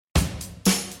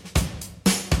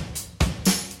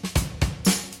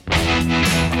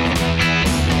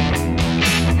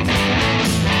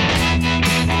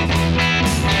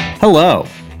Hello,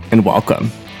 and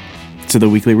welcome to the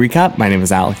weekly recap. My name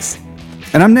is Alex.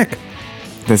 And I'm Nick.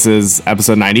 This is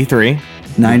episode 93.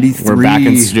 93. We're back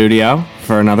in studio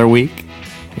for another week.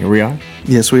 Here we are.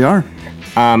 Yes, we are.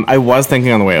 I was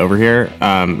thinking on the way over here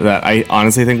that I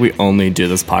honestly think we only do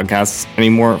this podcast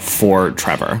anymore for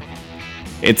Trevor.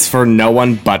 It's for no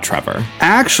one but Trevor.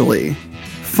 Actually,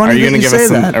 funny Are you that going to you give say us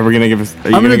some? that. Are we going to give us? Are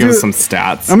you going to give us some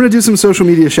stats? I'm going to do some social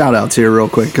media shout outs here real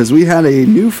quick because we had a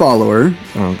new follower.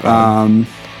 Oh, God.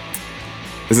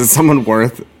 Is it someone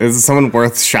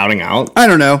worth shouting out? I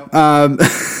don't know.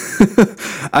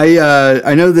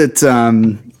 I know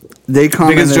that they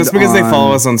commented because they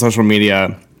follow us on social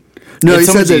media. No, it's he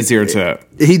so said much easier to.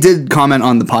 He did comment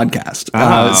on the podcast,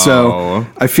 so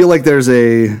I feel like there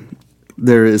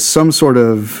is some sort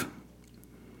of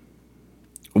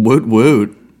woot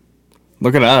woot.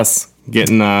 Look at us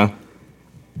getting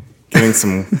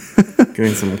some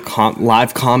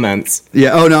live comments.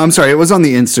 Yeah. Oh no, I'm sorry. It was on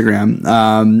the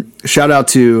Instagram. Shout out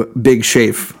to Big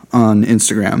Shafe on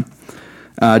Instagram.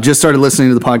 Just started listening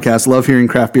to the podcast. Love hearing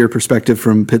craft beer perspective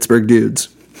from Pittsburgh dudes.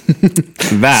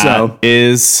 That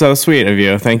is so sweet of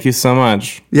you. Thank you so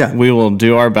much. Yeah. We will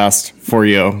do our best for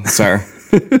you, sir.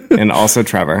 And also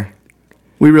Trevor.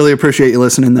 We really appreciate you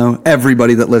listening, though.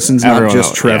 Everybody that listens, not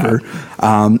just Trevor.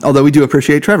 Yeah. Although we do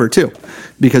appreciate Trevor, too,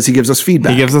 because he gives us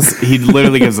feedback. He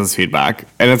literally gives us feedback.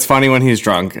 And it's funny when he's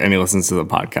drunk and he listens to the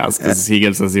podcast because he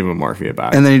gives us even more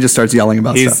feedback. And then he just starts yelling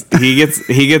about stuff. He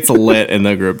gets lit in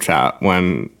the group chat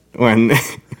when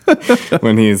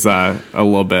when he's a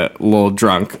little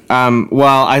drunk.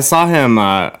 Well, I saw him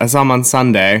on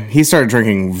Sunday. He started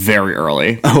drinking very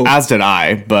early, as did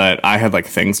I, but I had like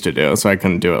things to do, so I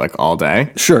couldn't do it like all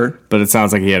day. Sure. But it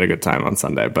sounds like he had a good time on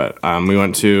Sunday. But we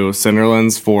went to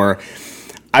Cinderlands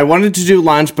I wanted to do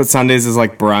lunch, but Sundays is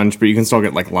like brunch, but you can still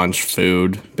get like lunch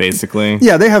food, basically.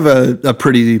 Yeah, they have a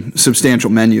pretty substantial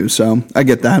menu, so I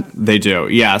get that. They do.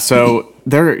 Yeah, so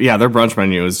their brunch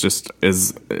menu is just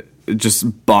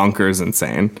bonkers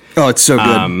insane. Oh, it's so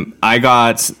good. I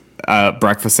got a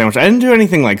breakfast sandwich. I didn't do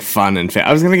anything like fun and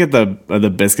I was gonna get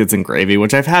the biscuits and gravy,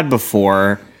 which I've had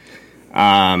before.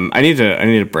 I need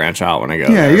to branch out when I go.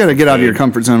 Yeah, you got to get out of your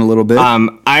comfort zone a little bit.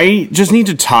 I just need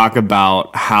to talk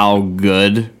about how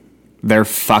good their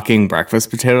fucking breakfast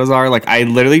potatoes are. Like, I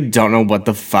literally don't know what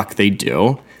the fuck they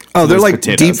do. Oh, they're like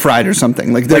potatoes. Deep fried or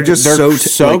something. Like they're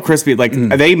so crispy. Like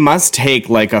they must take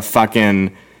like a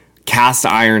fucking cast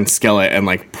iron skillet and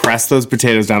like press those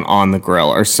potatoes down on the grill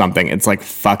or something. It's like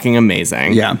fucking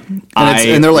amazing. Yeah,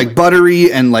 and they're like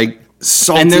buttery and like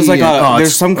salty. And there's like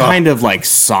there's some kind of like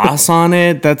sauce on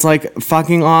it that's like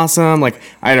fucking awesome. Like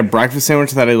I had a breakfast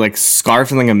sandwich that I like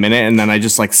scarfed in like a minute, and then I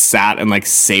just like sat and like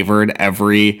savored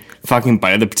every fucking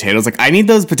bite of the potatoes. Like I need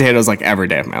those potatoes like every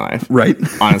day of my life. Right.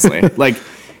 Honestly, like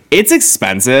it's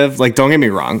expensive. Like don't get me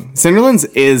wrong, Cinderlands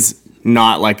is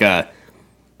not like a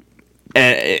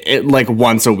like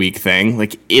once a week thing.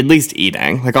 Like at least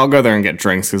eating. Like I'll go there and get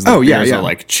drinks because the beers are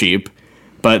like cheap,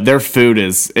 but their food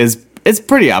is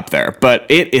pretty up there. But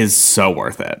it is so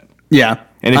worth it. Yeah,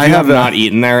 and if you have not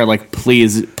eaten there, like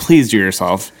please do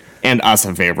yourself and us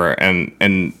a favor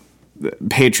and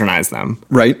patronize them.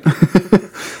 Right.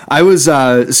 I was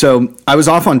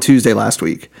off on Tuesday last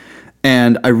week,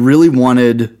 and I really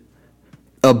wanted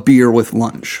a beer with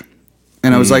lunch.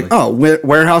 And I was like, oh,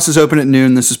 warehouse is open at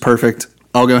noon. This is perfect.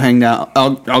 I'll go hang out.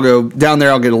 I'll go down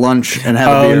there. I'll get a lunch and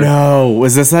have a beer. Oh, no.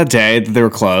 Was this that day that they were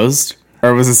closed?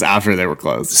 Or was this after they were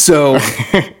closed? So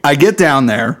I get down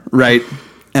there, right?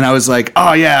 And I was like,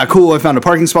 oh, yeah, cool. I found a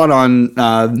parking spot on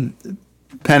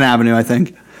Penn Avenue, I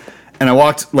think. And I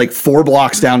walked like 4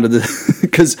 blocks down to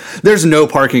because there's no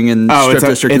parking in Strip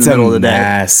District in the middle of the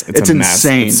day. It's a insane. Mess.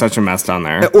 It's such a mess down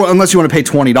there. Well, unless you want to pay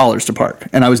 $20 to park.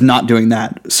 And I was not doing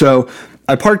that. So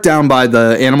I parked down by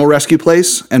the animal rescue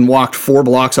place and walked 4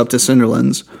 blocks up to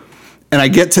Cinderlands. And I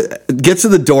get to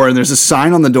the door, and there's a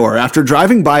sign on the door. After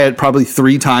driving by it probably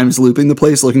 3 times, looping the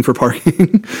place looking for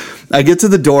parking, I get to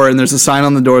the door, and there's a sign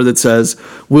on the door that says,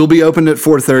 "We'll be open at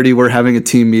 4:30. We're having a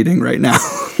team meeting right now."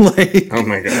 Like, oh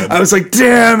my god! I was like,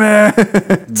 "Damn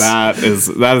it!" That is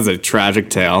a tragic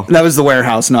tale. That was the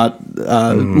warehouse, not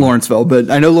Lawrenceville. But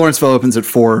I know Lawrenceville opens at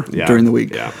 4 during the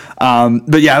week. Yeah.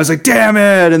 But yeah, I was like, "Damn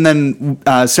it!" And then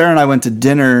Sarah and I went to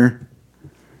dinner.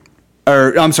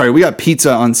 Or I'm sorry, we got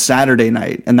pizza on Saturday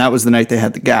night, and that was the night they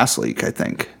had the gas leak, I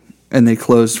think. And they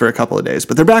closed for a couple of days,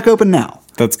 but they're back open now.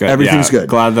 That's good. Everything's good.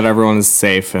 Glad that everyone is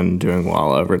safe and doing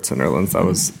well over at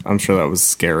Cinderlands. I'm sure that was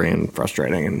scary and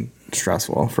frustrating and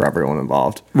stressful for everyone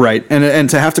involved. Right. And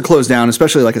to have to close down,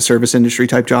 especially like a service industry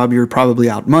type job, you're probably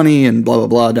out money and blah, blah,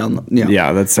 blah down.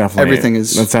 Yeah, that's definitely everything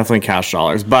is. That's definitely cash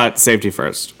dollars, but safety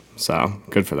first. So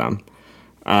good for them.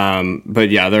 But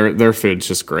yeah, their food's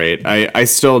just great. I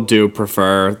still do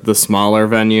prefer the smaller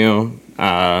venue.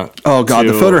 Oh God,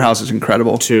 the Fodor House is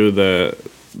incredible. To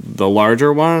the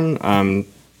larger one.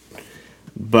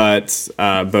 But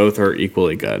both are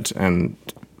equally good, and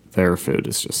their food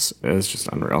is just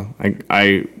unreal.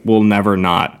 I will never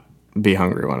not be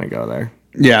hungry when I go there.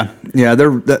 Yeah,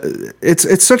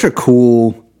 it's such a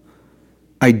cool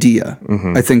idea.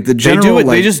 Mm-hmm. I think the general, they do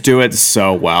it. They just do it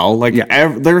so well. Like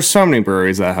there's so many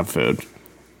breweries that have food,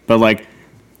 but like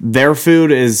their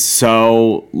food is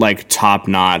so like top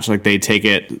notch. Like they take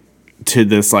it to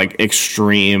this like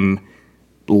extreme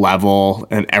level,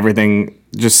 and everything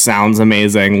just sounds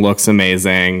amazing, looks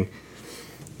amazing.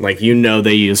 Like,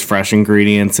 they use fresh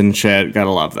ingredients and shit.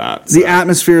 Gotta love that. So. The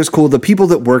atmosphere is cool. The people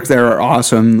that work there are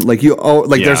awesome. Like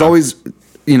there's always,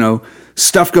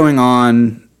 stuff going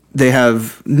on. They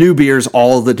have new beers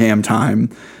all the damn time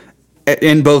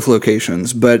in both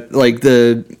locations. But like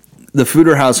the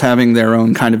Fodor House having their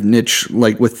own kind of niche,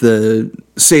 like with the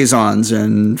saisons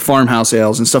and farmhouse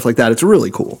ales and stuff like that. It's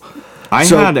really cool. I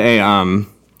had a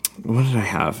what did I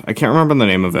have? I can't remember the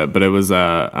name of it, but it was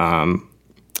a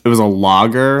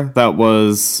lager that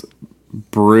was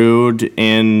brewed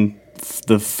in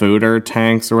the Fodor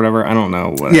tanks or whatever. I don't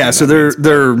know what. Yeah, so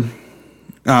they're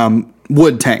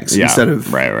wood tanks instead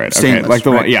of right. Stainless,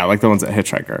 okay. Like the ones at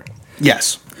Hitchhiker.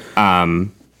 Yes.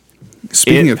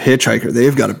 Speaking of Hitchhiker,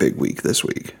 they've got a big week this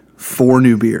week. 4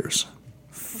 new beers.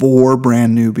 4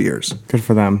 brand new beers. Good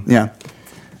for them. Yeah.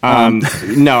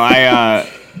 No, I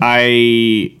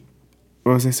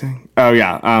what was I saying? Oh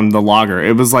yeah, the lager.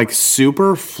 It was like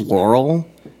super floral,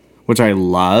 which I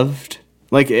loved.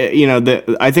 Like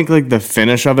I think like the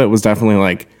finish of it was definitely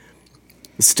like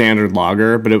standard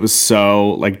lager, but it was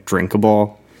so like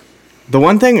drinkable. The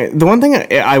one thing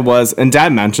I was, and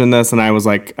Dad mentioned this, and I was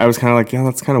kind of like, yeah,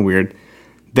 that's kind of weird.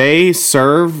 They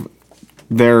serve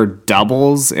their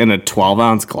doubles in a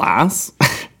 12-ounce glass.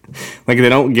 Like, they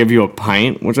don't give you a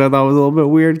pint, which I thought was a little bit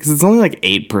weird, because it's only like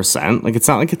 8%. Like, it's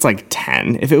not like it's like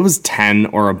 10. If it was 10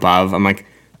 or above, I'm like,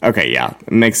 okay, yeah,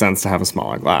 it makes sense to have a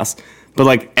smaller glass. But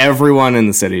like everyone in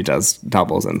the city does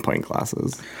doubles in pint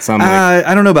glasses. So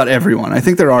I don't know about everyone. I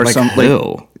think there are some.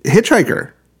 Who? Like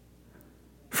Hitchhiker,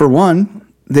 for one,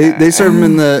 they serve them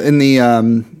in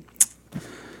the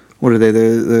what are they,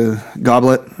 the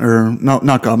goblet, or no,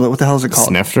 not goblet, what the hell is it called?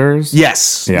 Snifters?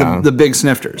 Yes. Yeah. The big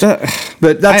snifters. But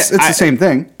it's the same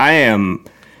thing. I am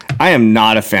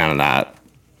not a fan of that.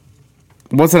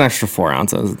 What's an extra 4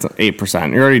 ounces? It's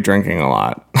 8%. You're already drinking a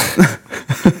lot.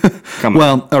 Come on.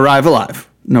 Well, Arrive Alive,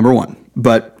 number 1.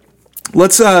 But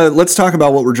let's talk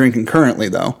about what we're drinking currently,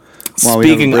 though.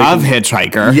 Speaking of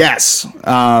Hitchhiker. Yes.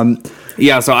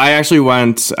 Yeah, so I actually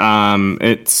went,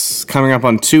 it's coming up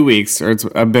on 2 weeks, or it's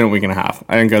been a week and a half.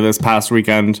 I didn't go this past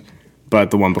weekend,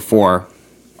 but the one before.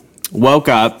 Woke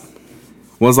up,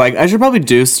 was like, I should probably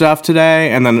do stuff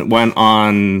today, and then went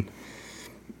on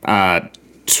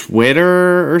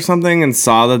Twitter or something and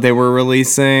saw that they were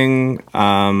releasing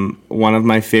one of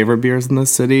my favorite beers in the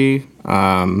city.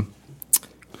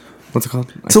 What's it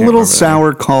called? It's a little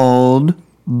sour called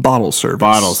Bottle Service.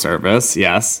 Bottle Service,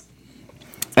 yes.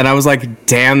 And I was like,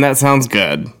 damn, that sounds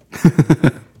good.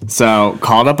 So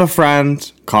called up a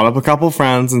couple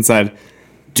friends and said,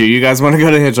 do you guys want to go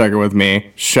to Hitchhiker with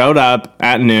me? Showed up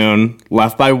at noon,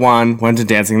 left by 1, went to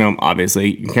Dancing Gnome.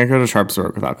 Obviously, you can't go to Sharp's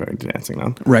Work without going to Dancing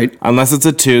Gnome. Right. Unless it's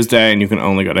a Tuesday and you can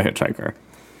only go to Hitchhiker.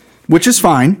 Which is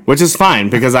fine.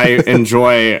 Because I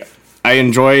enjoy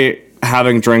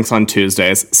having drinks on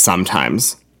Tuesdays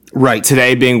sometimes. Right.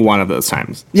 Today being one of those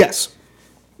times. Yes.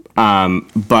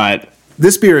 But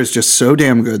this beer is just so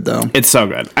damn good, though. It's so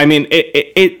good. I mean,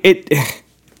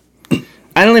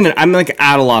 I'm like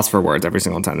at a loss for words every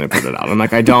single time they put it out. I'm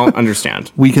like, I don't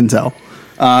understand. We can tell.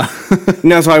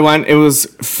 No, so I went. It was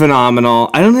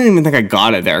phenomenal. I don't even think I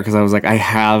got it there because I was like, I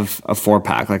have a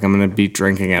 4-pack. Like, I'm going to be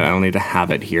drinking it. I don't need to have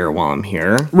it here while I'm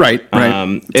here. Right.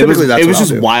 It was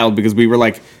just wild because we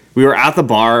were at the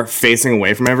bar facing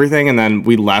away from everything, and then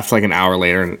we left like an hour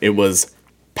later, and it was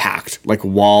packed, like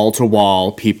wall to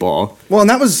wall people. Well, and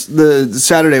that was the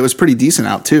Saturday was pretty decent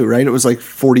out too, right? It was like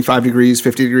 45 degrees,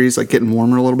 50 degrees, like getting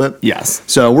warmer a little bit. Yes.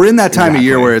 So we're in that time of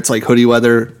year where it's like hoodie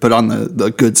weather, but on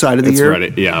the good side of the year.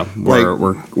 Ready. Yeah.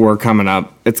 We're coming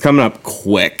up. It's coming up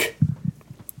quick.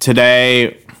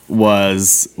 Today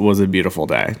was a beautiful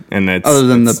day, and it's other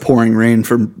than the pouring rain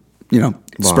from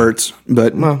spurts,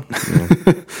 but yeah.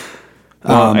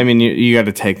 I mean, you got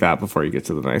to take that before you get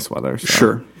to the nice weather.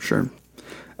 So. Sure.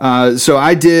 So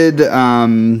I did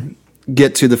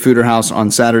get to the Fodor House on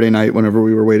Saturday night whenever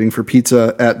we were waiting for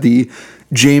pizza at the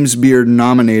James Beard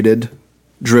nominated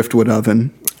Driftwood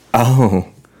Oven. Oh.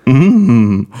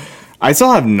 I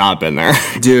still have not been there.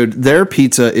 Dude, their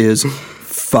pizza is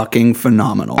fucking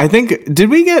phenomenal. I think, did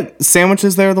we get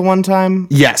sandwiches there the one time?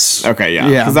 Yes. Okay, yeah.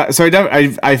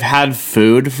 Yeah. I've had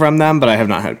food from them, but I have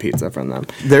not had pizza from them.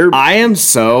 I am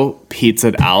so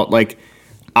pizzaed out. Like,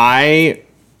 I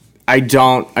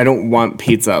don't want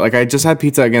pizza. Like, I just had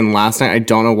pizza again last night. I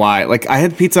don't know why. Like, I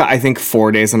had pizza, I think,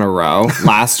 4 days in a row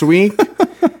last week.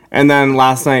 And then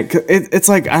last night, it's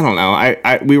like, I don't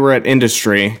know. We were at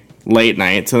Industry late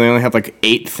night, so they only have like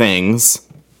 8 things.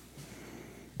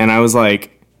 And I was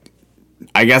like,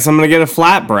 I guess I'm going to get a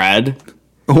flatbread.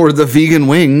 Or the vegan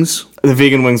wings. The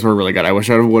vegan wings were really good. I wish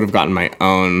I would have gotten my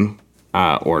own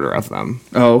order of them.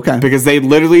 Oh, okay. Because they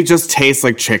literally just taste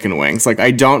like chicken wings. Like,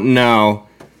 I don't know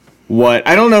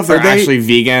if they're actually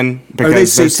vegan.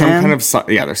 Because they there's some seitan? kind of...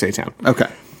 Yeah, they're seitan. Okay.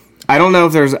 I don't know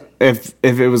if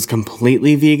it was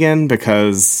completely vegan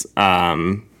because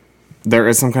there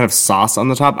is some kind of sauce on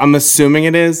the top. I'm assuming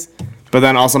it is. But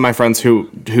then also my friends who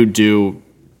do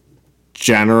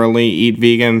generally eat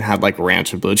vegan had like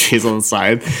ranch and blue cheese on the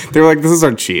side. They were like, this is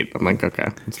our cheat. I'm like, okay.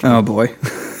 Oh, boy.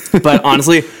 But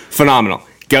honestly, phenomenal.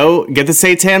 Go get the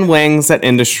seitan wings at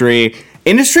Industry.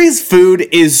 Industry's food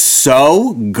is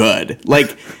so good.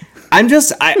 Like, I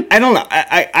don't know.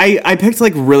 I picked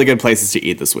like really good places to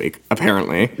eat this week,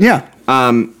 apparently. Yeah.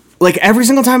 Like every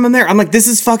single time I'm there, I'm like, this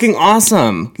is fucking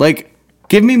awesome. Like,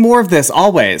 give me more of this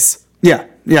always. Yeah.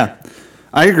 Yeah.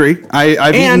 I agree.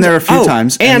 I've eaten there a few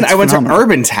times. And I went phenomenal. to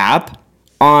Urban Tap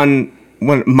on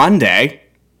Monday.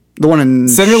 The one in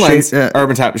Cinderlands,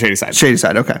 Urban Tap, Shady Side. Shady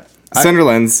Side, okay.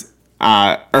 Cinderlands,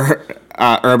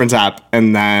 Urban Tap,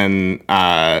 and then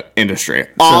Industry.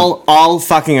 All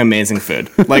fucking amazing food.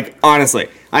 Like, honestly,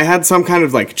 I had some kind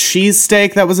of like cheese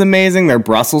steak that was amazing. Their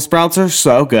Brussels sprouts are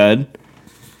so good.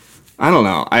 I don't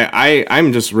know.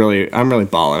 I'm really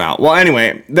balling out. Well,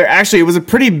 anyway, it was a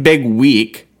pretty big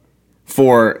week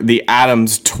for the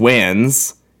Addams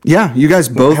twins. Yeah, you guys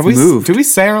both moved. Did we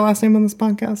say our last name on this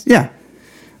podcast? Yeah.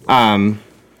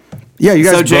 Yeah, you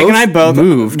guys So Jake and I both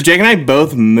moved. Jake and I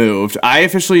both moved. I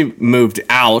officially moved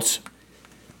out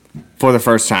for the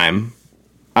first time.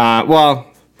 Well,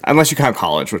 unless you count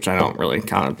college, which I don't really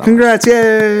count. Congrats,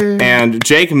 yay! And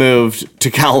Jake moved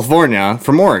to California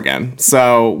from Oregon.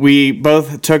 So we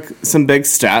both took some big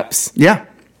steps. Yeah.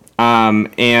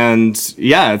 And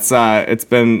yeah, it's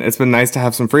been nice to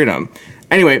have some freedom.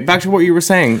 Anyway, back to what you were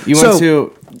saying.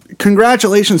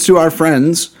 Congratulations to our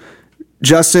friends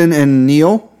Justin and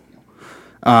Neil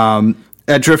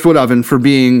at Driftwood Oven for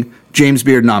being James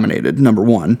Beard nominated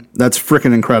 #1. That's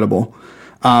freaking incredible.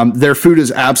 Their food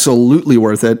is absolutely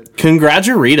worth it.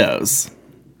 Congraturitos.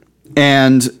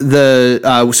 And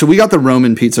so we got the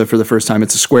Roman pizza for the first time.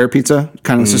 It's a square pizza,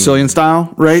 kind of Sicilian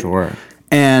style, right? Sure.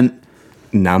 And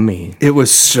Nummy. it was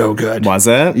so good. Was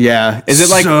it? Yeah. Is it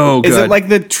like so good. Is it like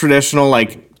the traditional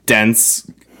like dense,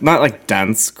 not like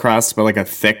dense crust, but like a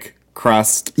thick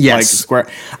crust? Yes. Like square.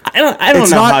 I don't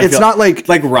It's know. not- how I it's feel. not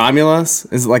like- Romulus.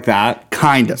 Is it like that?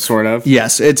 Kind of. Sort of?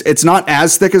 Yes. It's not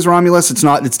as thick as Romulus. It's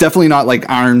definitely not like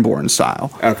Ironborn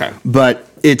style. Okay. But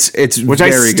it's Which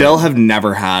very I still good. have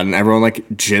never had, and everyone like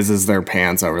jizzes their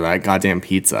pants over that goddamn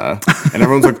pizza. And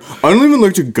everyone's like, I don't even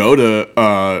like to go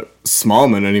to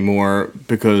Smallman anymore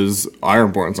because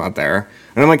Ironborn's not there.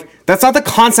 And I'm like, that's not the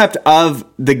concept of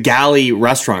the Galley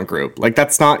restaurant group. Like,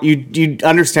 that's not you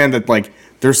understand that like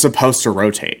they're supposed to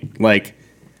rotate. Like,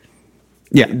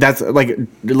 Yeah. that's like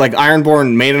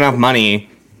Ironborn made enough money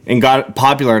and got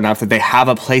popular enough that they have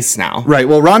a place now. Right.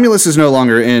 Well, Romulus is no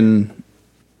longer in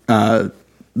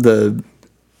the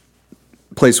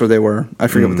place where they were. I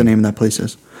forget what the name of that place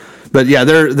is. But yeah,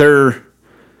 they're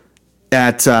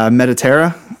at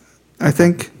Mediterra, I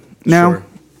think, now.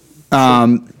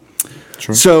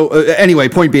 Sure. So anyway,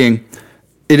 point being,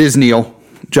 it is Neil.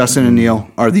 Justin and Neil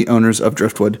are the owners of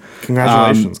Driftwood.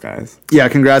 Congratulations, guys. Yeah,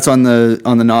 congrats on the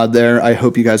nod there. I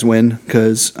hope you guys win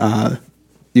because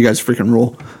you guys freaking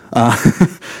rule.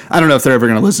 I don't know if they're ever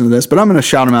going to listen to this, but I'm going to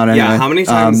shout them out anyway. Yeah, how many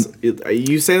times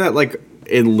you say that like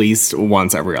at least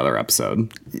once every other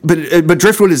episode? But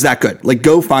Driftwood is that good. Like,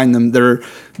 go find them.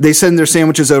 They send their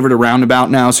sandwiches over to Roundabout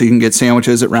now, so you can get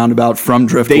sandwiches at Roundabout from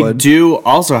They Driftwood. do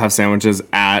also have sandwiches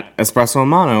at Espresso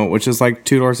Amano, which is like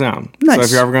 2 doors down. Nice. So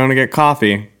if you're ever going to get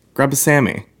coffee, grab a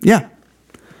Sammy. Yeah,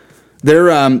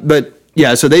 they're but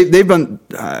yeah. So they've been.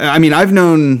 I mean, I've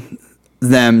known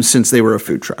them since they were a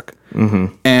food truck.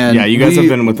 And Yeah, you guys have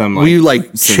been with them, like, we like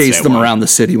since chased day them one. around the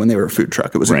city when they were a food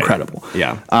truck. It was Right. incredible.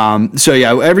 Yeah. So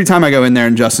yeah, every time I go in there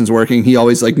and Justin's working, he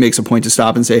always like makes a point to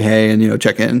stop and say hey and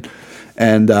check in.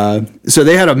 And so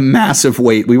they had a massive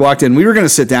wait. We walked in. We were going to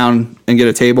sit down and get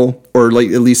a table or like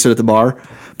at least sit at the bar,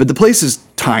 but the place is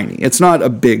tiny. It's not a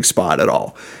big spot at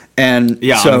all. And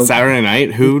Yeah, so, on Saturday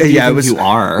night, who do you think you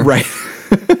are? right.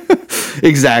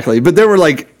 Exactly. But there were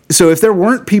like, so if there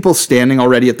weren't people standing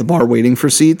already at the bar waiting for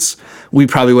seats, we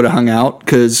probably would have hung out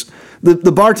because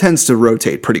the bar tends to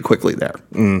rotate pretty quickly there.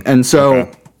 And so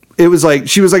okay. it was like,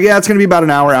 she was like, yeah, it's going to be about an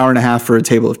hour and a half for a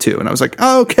table of two. And I was like,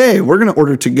 oh, okay, we're going to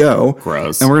order to go.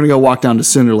 Gross. And we're going to go walk down to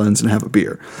Cinderlands and have a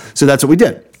beer. So that's what we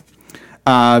did.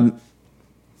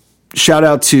 Shout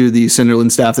out to the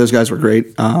Cinderland staff. Those guys were great.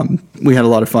 We had a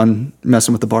lot of fun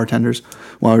messing with the bartenders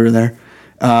while we were there.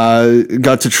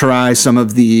 Got to try some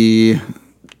of the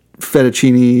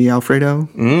fettuccine Alfredo,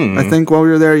 I think, while we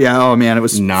were there. Yeah, oh man, it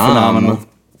was phenomenal.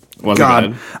 Was it God,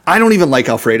 good? I don't even like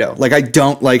Alfredo. Like, I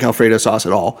don't like Alfredo sauce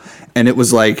at all. And it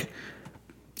was like,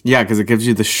 Yeah, because it gives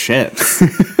you the shits.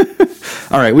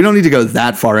 all right, we don't need to go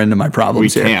that far into my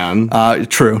problems We here. can.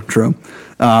 True.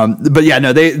 But yeah,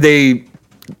 no, they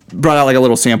brought out like a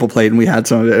little sample plate and we had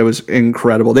some of it. It was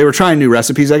incredible. They were trying new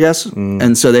recipes, I guess.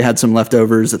 And so they had some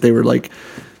leftovers that they were like,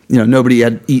 nobody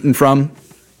had eaten from.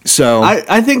 So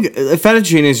I think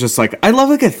fettuccine is just like, I love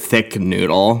like a thick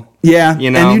noodle. yeah,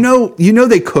 You know?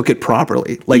 and they cook it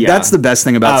properly. Like Yeah. that's the best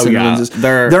thing about Oh, yeah. Cinderlands is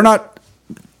They're not.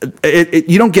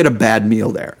 You don't get a bad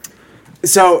meal there.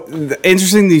 So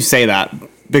interesting that you say that,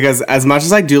 because as much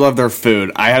as I do love their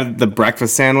food, I had the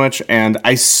breakfast sandwich and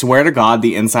I swear to God,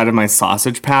 the inside of my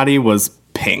sausage patty was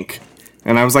pink.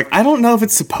 And I was like, I don't know if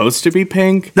it's supposed to be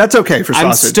pink. That's okay for I'm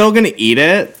sausage. still going to eat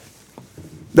it.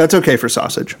 That's okay for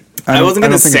sausage. I wasn't going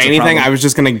to don't think say it's a anything. problem. I was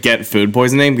just going to get food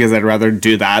poisoning because I'd rather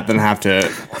do that than have to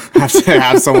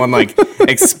have someone like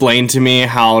explain to me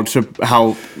how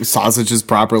sausage is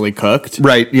properly cooked.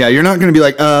 Right. Yeah. You're not going to be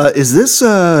like, is this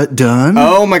done?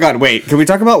 Oh my God! Wait, can we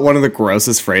talk about one of the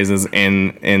grossest phrases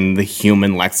in the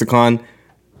human lexicon?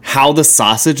 How the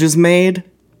sausage is made.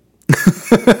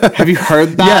 Have you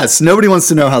heard that? Yes. Nobody wants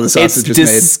to know how the it's sausage is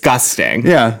disgusting.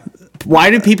 made. Yeah.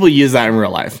 Why do people use that in real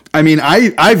life? I mean,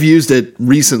 I've used it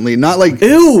recently. Not like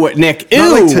Ew, Nick. Ew.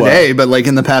 not like today, but like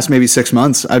in the past maybe 6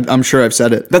 months. I'm sure I've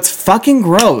said it. That's fucking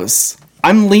gross.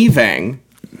 I'm leaving.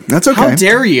 That's okay. How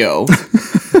dare you?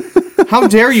 How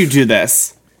dare you do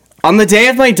this? On the day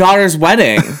of my daughter's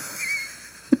wedding.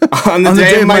 On the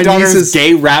day of my daughter's niece's-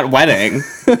 gay rat wedding.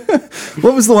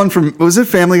 What was the one from? Was it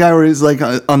Family Guy where he's like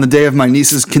on the day of my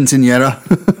niece's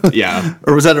quinceañera? Yeah.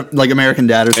 Or was that like American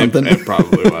Dad or something? It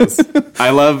probably was. I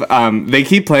love they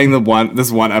keep playing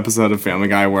this one episode of Family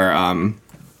Guy where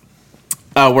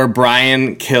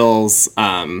Brian kills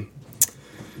what's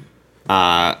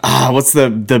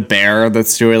the bear that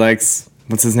Stewie likes?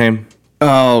 What's his name?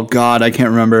 Oh God, I can't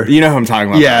remember. You know who I'm talking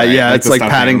about. Yeah, right? yeah, it's the like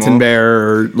stuffed Paddington animal. Bear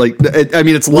or like.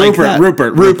 It's like that.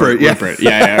 Rupert. Yeah.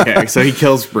 Yeah, okay. So he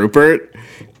kills Rupert,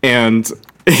 and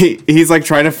he's like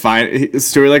trying to find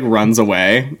Stewie. Like runs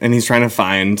away, and he's trying to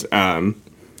find.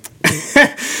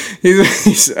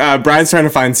 He's Brian's trying to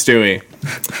find Stewie,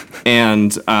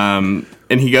 and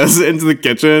he goes into the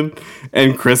kitchen,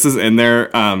 and Chris is in there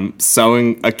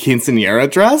sewing a quinceañera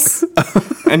dress,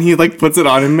 and he like puts it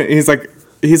on him.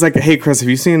 He's like, hey Chris, have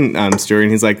you seen Stewie?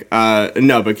 And he's like,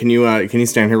 no, but can you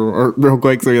stand here real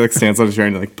quick? So he like stands on a chair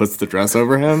and like puts the dress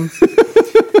over him.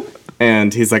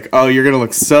 And he's like, oh, you're gonna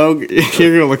look so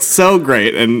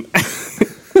great. And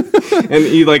and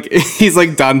he's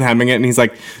like done hemming it, and he's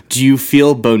like, do you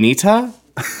feel bonita?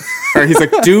 Or he's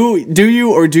like, do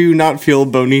you or do you not feel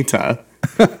bonita?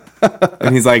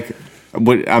 And he's like,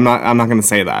 what? I'm not gonna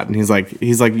say that. And he's like,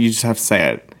 you just have to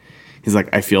say it. He's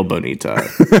like, I feel bonita.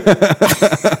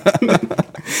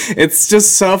 It's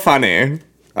just so funny.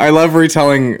 I love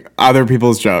retelling other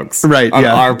people's jokes Right, on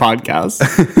yeah. our podcast.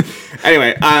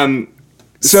 Anyway,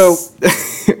 So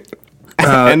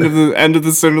end of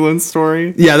the Sunderland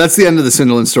story. yeah, that's the end of the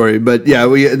Cinderland story. But yeah,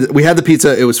 we had the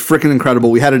pizza. It was freaking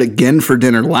incredible. We had it again for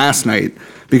dinner last night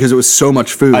because it was so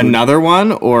much food. Another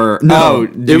one, or No,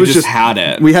 you just had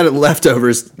it. We had it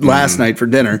leftovers last night for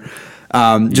dinner.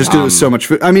 Just because it was so much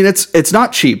food. I mean, it's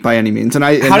not cheap by any means. And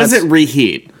How does it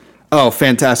reheat? Oh,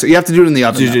 fantastic! You have to do it in the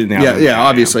oven. Do it in the though. oven, Yeah, yeah,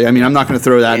 obviously. I mean, I'm not going to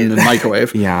throw that in the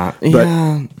microwave. Yeah, But-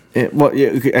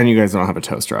 and you guys don't have a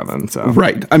toaster oven, so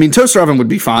Right. I mean, toaster oven would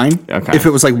be fine Okay. if it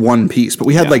was like one piece. But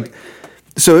we had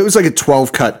so it was like a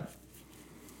 12 cut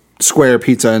square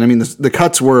pizza. And I mean, the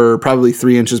cuts were probably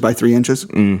 3 inches by 3 inches.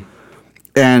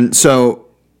 And so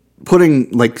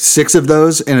putting like 6 of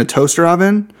those in a toaster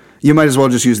oven you might as well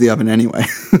just use the oven anyway.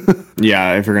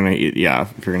 Yeah, if you're gonna eat,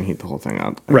 if you're gonna heat the whole thing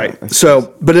up, Right.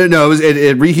 So, but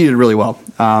it reheated really well.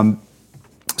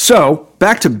 So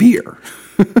back to beer.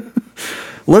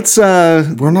 Let's.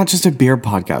 We're not just a beer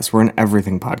podcast. We're an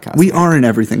everything podcast. We are an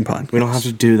everything podcast. We don't have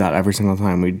to do that every single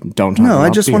time. We don't. Talk No, about I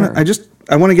just beer. want to.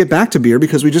 I want to get back to beer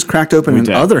because we just cracked open an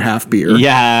did. other half beer.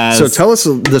 Yes. So tell us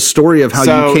the story of how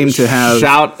you came to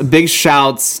have. Big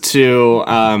shouts to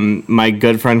my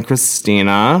good friend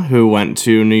Christina, who went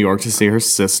to New York to see her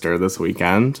sister this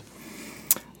weekend.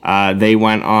 They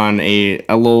went on a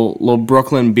little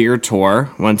Brooklyn beer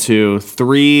tour. Went to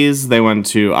Threes. They went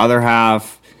to Other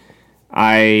Half.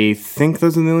 I think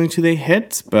those are the only two they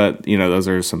hit, but those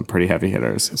are some pretty heavy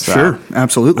hitters. So, Sure,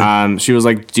 absolutely. she was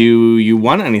like, "Do you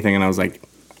want anything?" And I was like,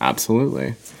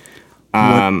 "Absolutely."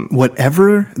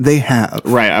 Whatever they have.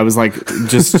 Right. I was like,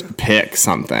 just pick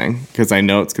something because I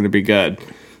know it's going to be good.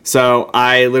 So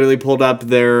I literally pulled up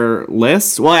their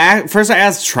list. Well, first I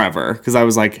asked Trevor because I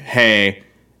was like, "Hey,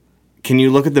 can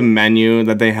you look at the menu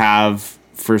that they have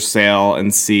for sale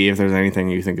and see if there's anything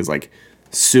you think is like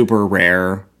super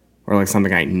rare or like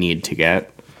something I need to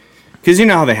get?" Because you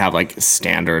know how they have like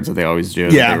standards that they always do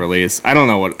that they release. I don't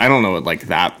know what like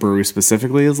that brew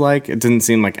specifically is like. It didn't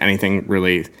seem like anything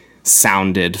really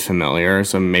sounded familiar,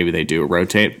 so maybe they do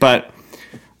rotate. But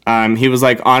he was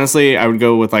like, honestly, I would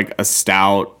go with like a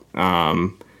stout,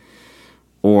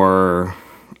 or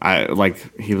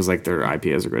he was like, their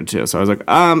IPAs are good too. So I was like,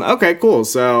 okay, cool.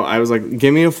 So I was like,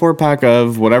 give me a 4-pack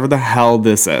of whatever the hell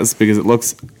this is because it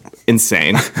looks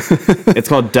insane. It's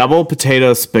called Double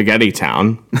Potato Spaghetti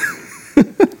Town.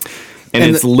 And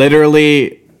it's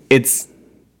literally it's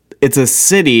a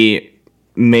city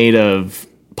made of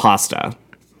pasta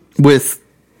With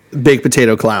baked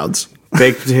potato clouds.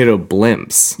 baked potato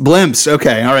blimps. Blimps.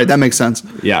 Okay. All right. That makes sense.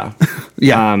 Yeah.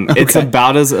 Yeah. It's okay.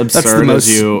 about as That's the absurd most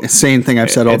as you insane thing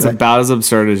I've said all it's day. about as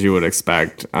absurd as you would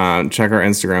expect. Check our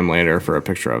Instagram later for a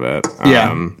picture of it.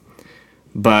 Yeah.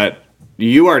 But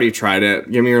you already tried it.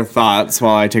 Give me your thoughts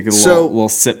while I take a little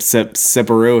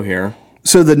sipperoo here.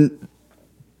 So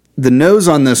the nose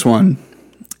on this one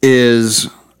is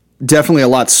definitely a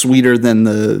lot sweeter than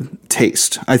the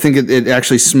taste. I think it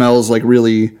actually smells like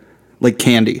really like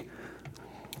candy.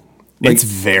 It's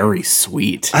very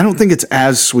sweet. I don't think it's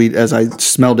as sweet as I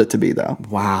smelled it to be, though.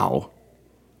 Wow.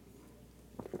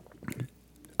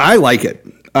 I like it.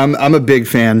 I'm a big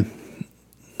fan.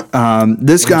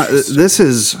 This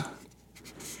is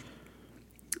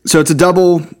so it's a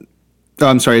double.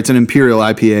 I'm sorry, it's an Imperial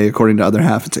IPA according to Other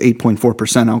Half. It's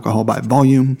 8.4% alcohol by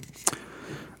volume.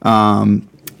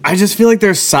 I just feel like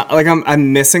there's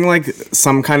I'm missing like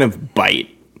some kind of bite.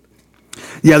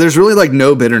 Yeah, there's really like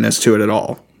no bitterness to it at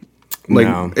all. Like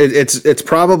No. it's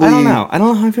probably I don't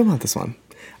know how I feel about this one.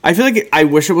 I feel like I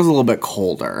wish it was a little bit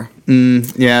colder.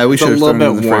 Yeah, we It's a should have little thrown it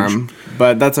in bit the warm, fridge.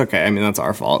 but that's okay. I mean, that's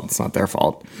our fault. It's not their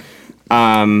fault.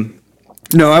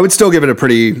 No, I would still give it a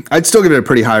pretty. I'd still give it a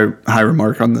pretty high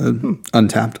remark on the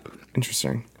Untapped.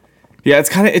 Interesting. Yeah, it's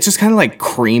just kind of like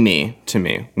creamy to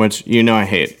me, which I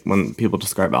hate when people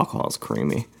describe alcohol as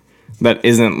creamy. That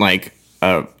isn't like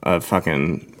a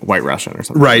fucking White Russian or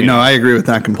something. Right. No, I agree with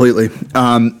that completely.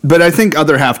 But I think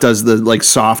Other Half does the like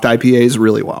soft IPAs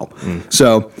really well.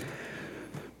 So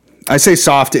I say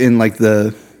soft in like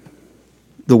the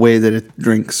way that it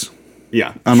drinks.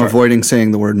 Yeah. I'm sure. avoiding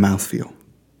saying the word mouthfeel.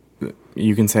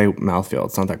 You can say mouthfeel.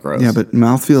 It's not that gross. Yeah, but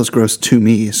mouthfeel is gross to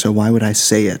me, so why would I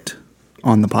say it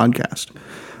on the podcast?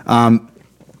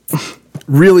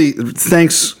 Really,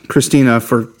 thanks, Christina,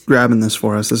 for grabbing this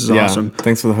for us. This is awesome.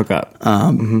 Thanks for the hookup.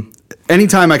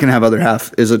 Anytime I can have Other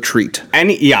Half is a treat.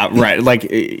 Right. Like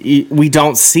we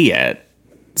don't see it,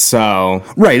 so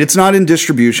Right, it's not in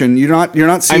distribution. You're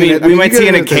not seeing it. we might you see get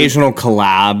an it at the- occasional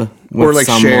collab with Or, like,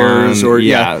 someone. shares or-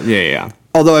 yeah.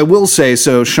 Although I will say,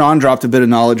 so Sean dropped a bit of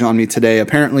knowledge on me today.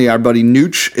 Apparently, our buddy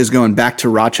Nooch is going back to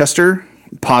Rochester,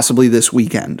 possibly this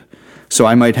weekend. So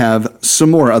I might have some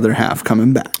more Other Half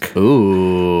coming back.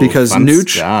 Ooh, Because fun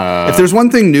Nooch, stuff. if there's one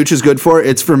thing Nooch is good for,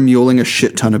 it's for muling a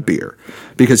shit ton of beer.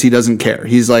 Because he doesn't care.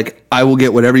 He's like, I will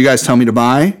get whatever you guys tell me to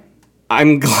buy.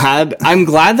 I'm glad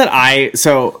that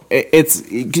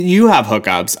it's you have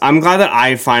hookups. I'm glad that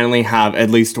I finally have at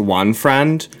least one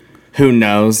friend who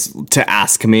knows to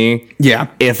ask me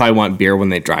if I want beer when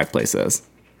they drive places.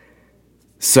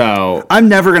 So I'm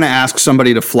never going to ask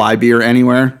somebody to fly beer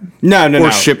anywhere. No.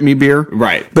 Or ship me beer.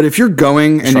 Right. But if you're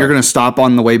going and Sure. you're going to stop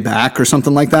on the way back or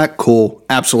something like that, cool.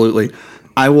 Absolutely.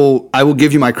 I will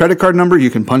give you my credit card number. You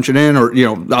can punch it in, or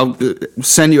I'll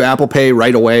send you Apple Pay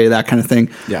right away, that kind of thing.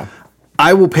 Yeah.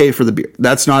 I will pay for the beer.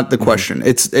 That's not the question.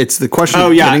 It's the question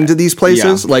of yeah. getting to these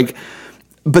places. Yeah. Like,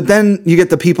 but then you get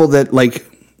the people that like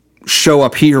show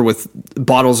up here with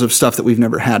bottles of stuff that we've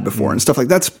never had before and stuff like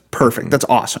that's perfect. That's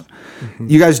awesome.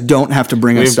 You guys don't have to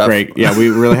bring us stuff. We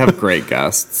really have great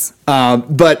guests.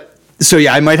 But so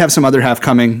yeah, I might have some other half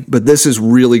coming, but this is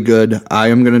really good. I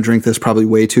am going to drink this probably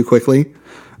way too quickly.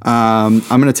 I'm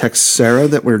going to text Sarah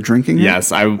that we're drinking it.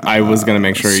 Yes, I was going to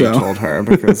make sure you told her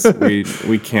because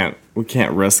we can't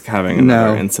risk having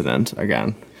another incident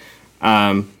again.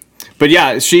 But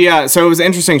yeah, she so it was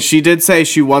interesting. She did say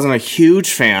she wasn't a huge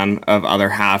fan of Other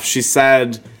Half. She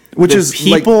said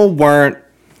people weren't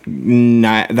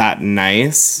that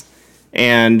nice,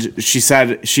 and she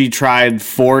said she tried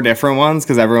 4 different ones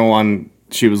because everyone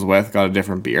she was with got a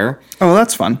different beer. Oh,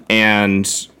 that's fun. And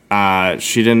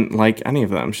she didn't like any of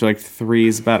them. She liked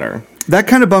 3's better. That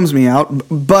kind of bums me out,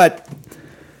 but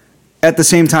at the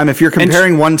same time, if you're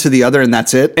comparing one to the other and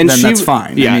that's it, then that's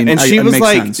fine. Yeah, I mean, and she it was makes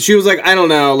like, sense. she was like, I don't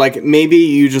know, like maybe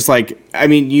you just like, I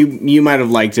mean, you might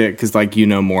have liked it because like you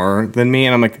know more than me,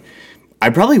 and I'm like, I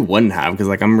probably wouldn't have because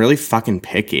like I'm really fucking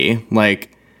picky.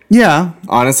 Like, yeah,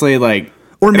 honestly, like,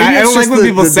 or maybe I don't like when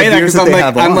people say that because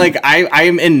I'm like, I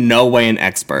am in no way an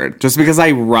expert. Just because I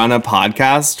run a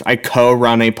podcast, I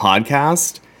co-run a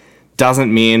podcast,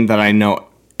 doesn't mean that I know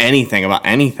anything about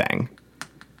anything.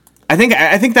 I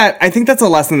think that's a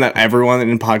lesson that everyone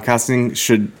in podcasting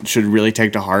should really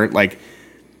take to heart. Like,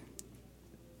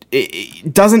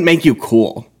 it doesn't make you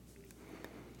cool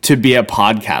to be a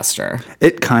podcaster.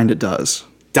 It kind of does.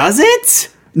 Does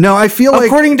it? No, I feel like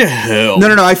according to who?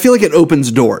 No. I feel like it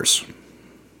opens doors.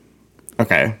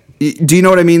 Okay. Do you know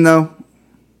what I mean, though?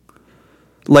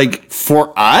 Like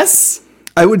for us,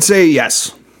 I would say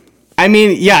yes. I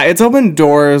mean, yeah, it's opened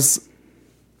doors.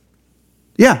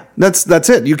 Yeah, that's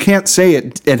it. You can't say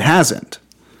it hasn't.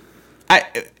 I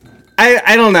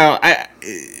don't know.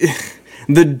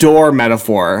 The door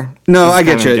metaphor. No, I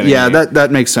get you. Yeah,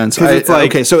 that makes sense. It's like,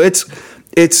 okay, so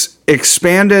it's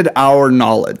expanded our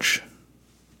knowledge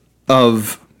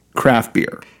of craft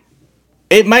beer.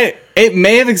 It may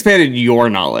have expanded your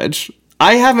knowledge.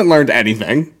 I haven't learned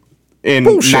anything in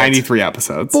 93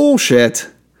 episodes. Bullshit.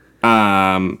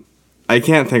 I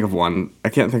can't think of one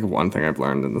thing I've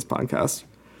learned in this podcast.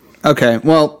 Okay,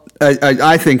 well,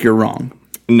 I think you're wrong.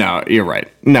 No, you're right.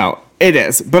 No, it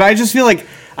is. But I just feel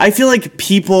like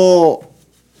people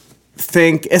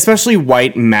think, especially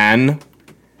white men.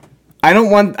 I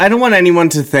don't want anyone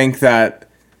to think that,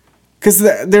 because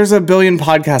there's a billion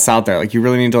podcasts out there. Like, you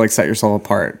really need to like set yourself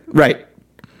apart. Right.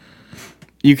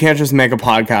 You can't just make a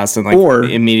podcast and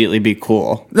like immediately be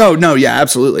cool. No, yeah,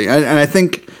 absolutely. And I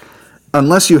think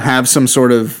unless you have some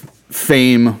sort of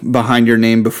fame behind your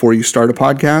name before you start a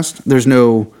podcast, there's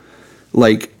no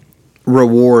like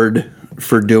reward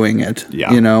for doing it.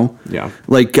 Yeah. You know? Yeah.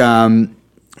 Like,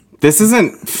 this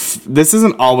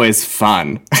isn't always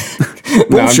fun.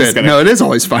 Bullshit. No, it is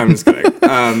always fun. I'm just kidding.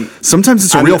 Sometimes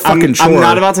it's a real fucking chore. I'm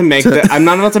not about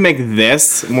to make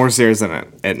this more serious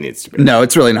than it needs to be. No,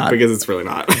 it's really not. Because it's really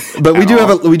not. But we do have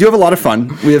a lot of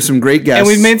fun. We have some great guests, and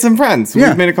we've made some friends. Yeah.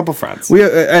 We've made a couple friends. One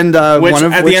of at which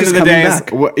the end is of the coming day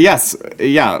back. yes,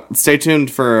 yeah. Stay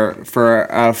tuned for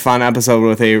a fun episode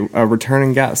with a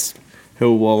returning guest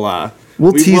who will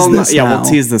we'll tease this now. Yeah, we'll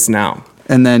tease this now.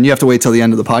 And then you have to wait till the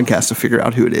end of the podcast to figure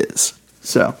out who it is.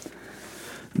 So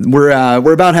we're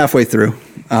about halfway through.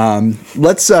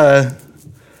 Let's. I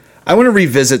want to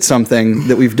revisit something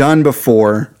that we've done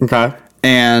before. Okay.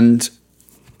 And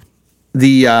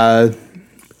the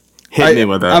hit me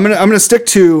with it. I'm gonna stick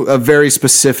to a very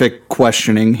specific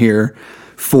questioning here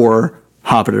for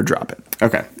Hop It or Drop It.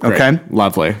 Okay. Great. Okay.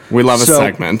 Lovely. We love a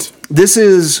segment. This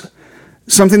is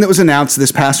something that was announced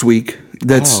this past week.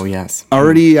 That's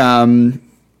already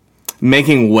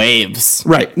making waves.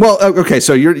 Right. Well, okay.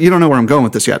 So you don't know where I'm going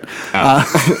with this yet.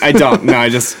 I don't. No, I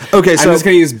just. Okay. So I'm just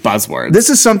going to use buzzwords. This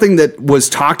is something that was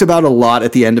talked about a lot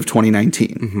at the end of 2019,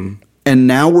 mm-hmm. and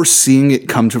now we're seeing it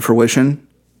come to fruition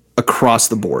across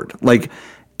the board. Like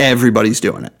everybody's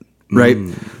doing it. Right.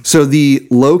 So the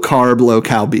low carb, low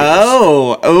cal beers.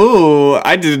 Oh,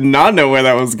 I did not know where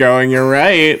that was going. You're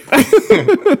right.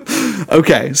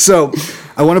 Okay. So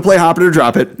I want to play Hop It or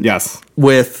Drop It. Yes.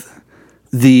 With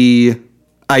the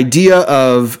idea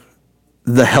of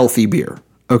the healthy beer.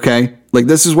 Okay. Like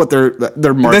this is what they're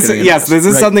marketing. This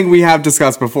is something we have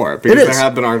discussed before because there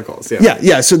have been articles.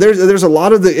 Yeah. So there's a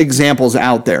lot of the examples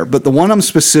out there, but the one I'm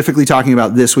specifically talking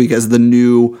about this week as the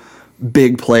new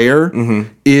big player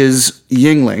is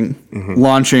Yuengling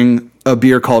launching a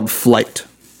beer called Flight.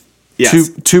 Yes.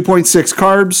 2.6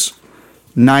 carbs,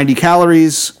 90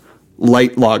 calories,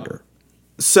 light lager.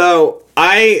 So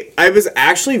I was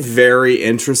actually very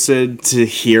interested to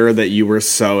hear that you were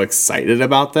so excited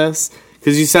about this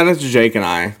because you sent it to Jake and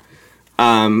I,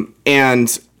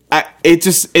 and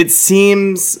it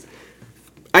seems.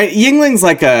 Yuengling's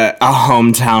like a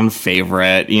hometown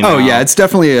favorite, you know. Oh yeah, it's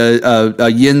definitely a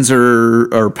Yinzer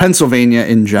or Pennsylvania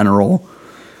in general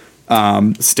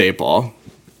staple.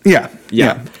 Yeah.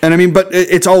 And I mean, but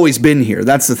it's always been here.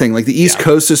 That's the thing. Like the East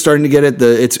Coast is starting to get it.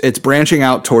 It's branching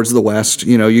out towards the West.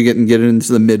 You know, you get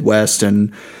into the Midwest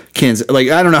and Kansas.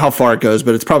 Like I don't know how far it goes,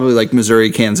 but it's probably like Missouri,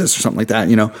 Kansas, or something like that.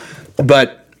 You know,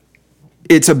 but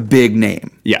it's a big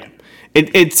name. Yeah.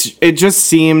 It just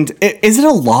seemed. Is it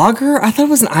a lager? I thought it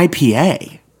was an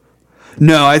IPA.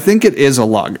 No, I think it is a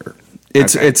lager.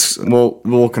 It's.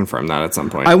 We'll confirm that at some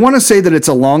point. I want to say that it's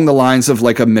along the lines of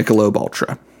like a Michelob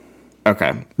Ultra.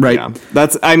 Okay. Right. Yeah.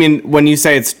 That's. I mean, when you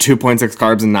say it's 2.6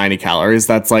 carbs and 90 calories,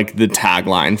 that's like the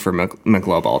tagline for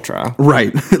Michelob Ultra.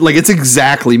 Right. Like it's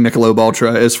exactly Michelob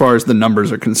Ultra as far as the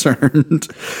numbers are concerned.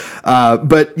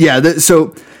 But yeah.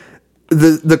 So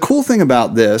the cool thing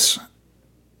about this.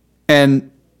 And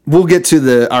we'll get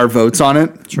to our votes on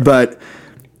it, sure. But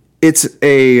it's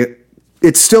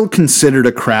still considered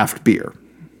a craft beer,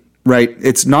 right?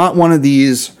 It's not one of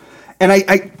these, and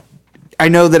I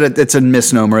know that it's a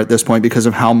misnomer at this point because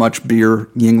of how much beer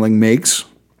Yuengling makes,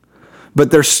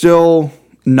 but they're still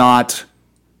not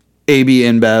AB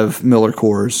InBev, Miller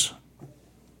Coors,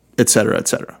 et cetera,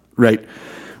 right?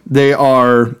 They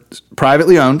are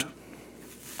privately owned.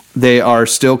 They are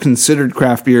still considered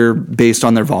craft beer based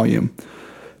on their volume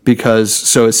because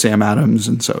so is Sam Adams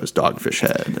and so is Dogfish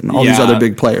Head and all these other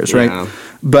big players, right? Yeah.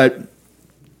 But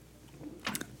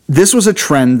this was a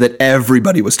trend that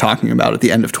everybody was talking about at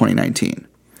the end of 2019.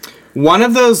 One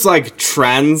of those like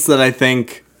trends that I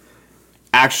think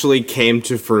actually came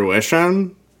to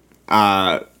fruition,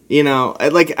 you know,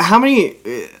 like how many,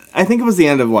 I think it was the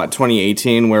end of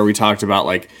 2018 where we talked about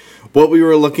like, what we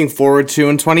were looking forward to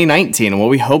in 2019 and what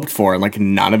we hoped for, and like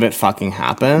none of it fucking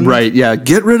happened. Right, yeah.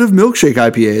 Get rid of milkshake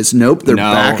IPAs. Nope, they're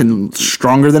back and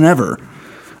stronger than ever.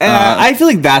 I feel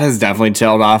like that has definitely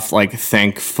tailed off, like,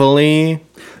 thankfully.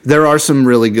 There are some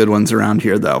really good ones around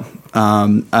here, though.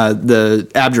 The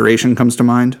Abjuration comes to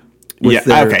mind.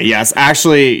 Okay, yes.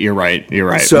 Actually, you're right.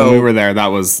 So when we were there, that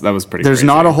was pretty There's crazy.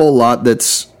 not a whole lot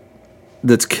that's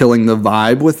killing the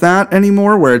vibe with that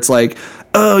anymore, where it's like,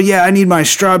 oh yeah, I need my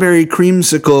strawberry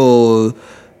creamsicle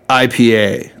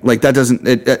IPA. Like that doesn't.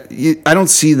 I don't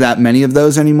see that many of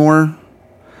those anymore.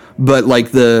 But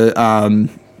like the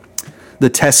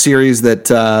test series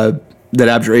that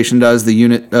Abjuration does, the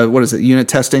unit what is it? Unit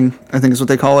testing, I think is what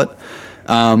they call it.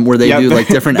 Where they do like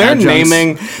different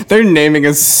adjuncts. Their naming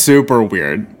is super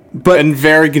weird. And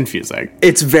very confusing.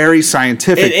 It's very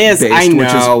scientific. It is. Based, I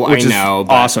know. Which is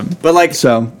awesome. But like,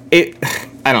 so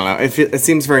I don't know. It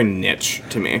seems very niche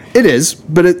to me. It is,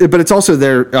 but it's also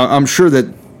there. I'm sure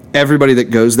that everybody that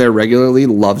goes there regularly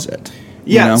loves it.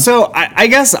 Yeah. You know? So I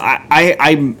guess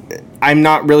I'm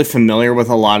not really familiar with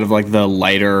a lot of like the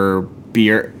lighter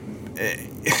beer.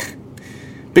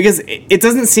 Because it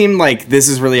doesn't seem like this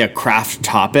is really a craft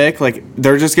topic. Like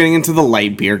they're just getting into the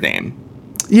light beer game.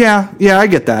 Yeah, I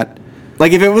get that.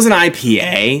 Like if it was an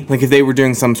IPA, like if they were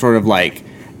doing some sort of like,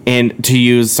 and to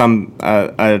use some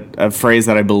a phrase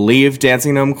that I believe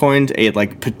Dancing Gnome coined, a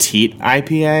like petite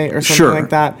IPA or something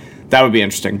like that. That would be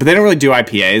interesting. But they don't really do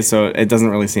IPAs, so it doesn't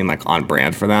really seem like on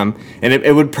brand for them. And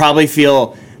it would probably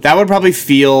feel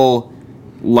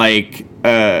like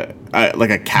a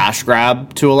cash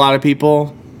grab to a lot of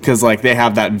people because like they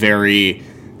have that very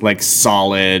like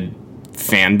solid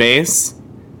fan base.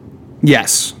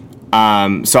 Yes.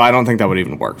 So I don't think that would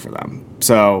even work for them.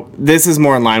 So this is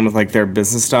more in line with like their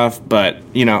business stuff, but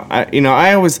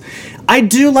I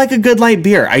do like a good light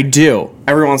beer. I do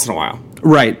every once in a while.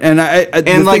 Right. And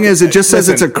the thing is, it just says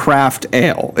it's a craft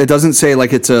ale. It doesn't say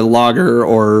like it's a lager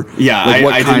or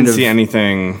I didn't see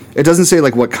anything. It doesn't say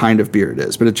like what kind of beer it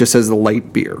is, but it just says the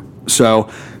light beer. So,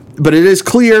 but it is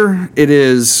clear. It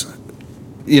is,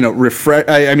 refresh.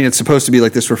 I mean, it's supposed to be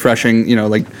like this refreshing.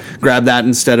 Like grab that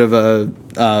instead of a.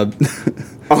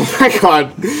 Oh my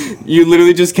God! You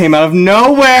literally just came out of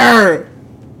nowhere.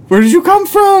 Where did you come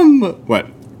from? What?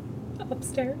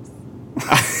 Upstairs.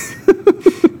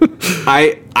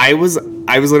 I was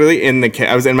literally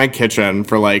I was in my kitchen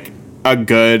for like a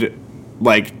good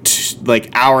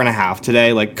hour and a half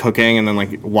today, like cooking and then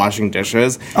like washing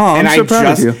dishes. Oh, I'm so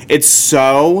proud of you. It's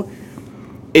so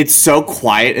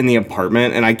quiet in the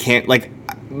apartment, and I can't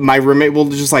my roommate will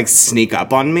just like sneak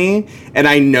up on me, and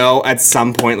I know at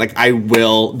some point like I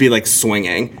will be like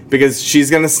swinging because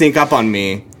she's gonna sneak up on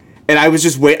me. And I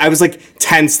was I was like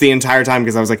tense the entire time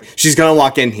because I was like, she's gonna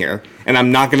walk in here, and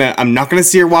I'm not gonna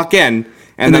see her walk in,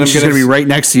 And then she's going to be right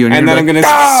next to you. And then I'm going to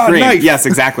scream. Knife. Yes,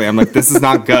 exactly. I'm like, this is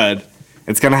not good.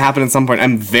 It's going to happen at some point.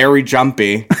 I'm very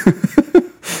jumpy.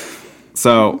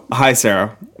 So, hi,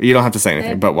 Sarah. You don't have to say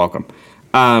anything, but welcome.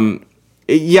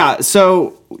 Yeah,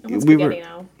 so we were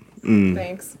now.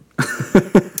 Thanks.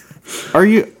 Are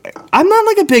you? I'm not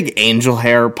like a big angel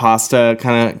hair pasta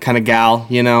kind of gal,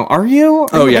 you know. Are you?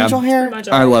 Oh yeah, angel hair.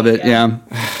 I love it. Yeah.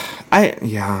 I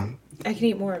can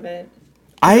eat more of it.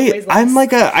 I like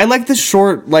the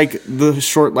short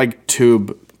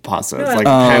tube pasta. It's like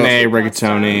penne,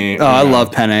 rigatoni. Oh, I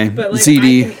love penne. But like,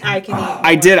 ziti. I can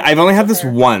eat more. I've only had this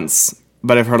once,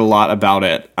 but I've heard a lot about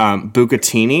it.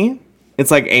 Bucatini.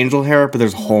 It's like angel hair, but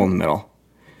there's a hole in the middle.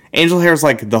 Angel hair is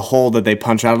like the hole that they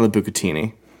punch out of the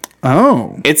bucatini.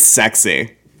 Oh. It's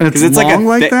sexy. And it's long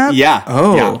like that? Yeah.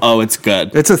 Oh. Yeah. Oh, it's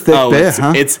good. It's a thick bit,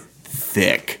 huh? It's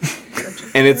thick.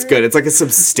 And it's good. It's like a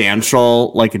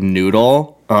substantial like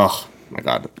noodle. Oh my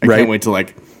god. I can't wait to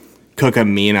like cook a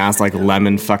mean ass like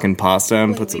lemon fucking pasta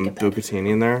and put some bucatini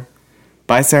in there.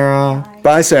 Bye, Sarah.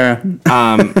 Bye, Sarah.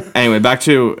 Anyway, back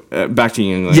to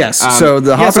Yingling. Yes. So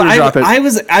the hop and drop it. I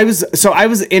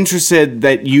was interested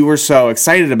that you were so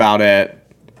excited about it.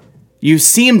 You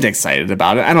seemed excited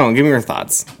about it. I don't know. Give me your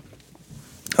thoughts.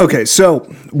 Okay, so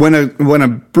when a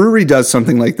brewery does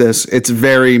something like this, it's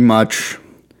very much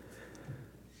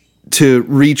to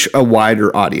reach a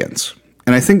wider audience,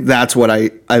 and I think that's what I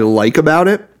like about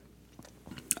it.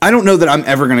 I don't know that I'm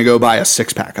ever going to go buy a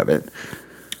 6-pack of it.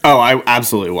 Oh, I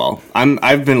absolutely will.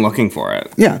 I've been looking for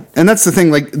it. Yeah, and that's the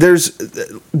thing. Like, there's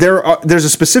a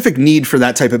specific need for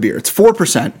that type of beer. It's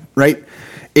 4%, right?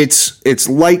 It's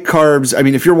light carbs. I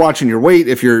mean, if you're watching your weight,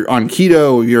 if you're on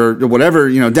keto, you're whatever,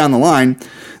 down the line,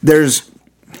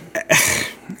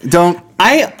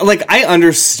 I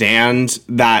understand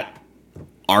that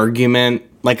argument.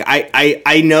 Like,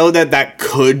 I know that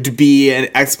could be an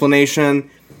explanation.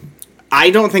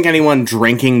 I don't think anyone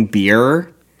drinking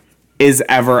beer is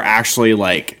ever actually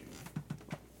like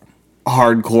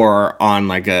hardcore on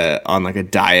like a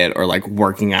diet or like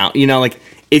working out. Like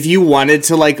if you wanted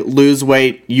to like lose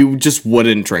weight, you just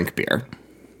wouldn't drink beer.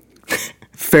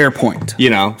 Fair point. Fair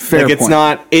like it's point.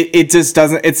 Not it just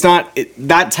doesn't it's not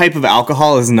that type of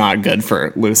alcohol is not good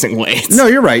for losing weight. No,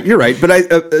 you're right.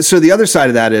 But so the other side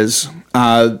of that is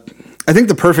I think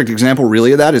the perfect example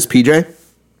really of that is PJ,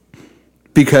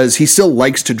 because he still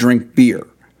likes to drink beer.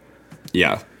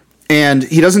 Yeah. And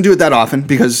he doesn't do it that often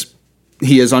because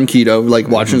he is on keto, like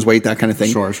watching his weight, that kind of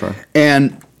thing. Sure.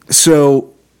 And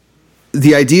so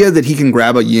the idea that he can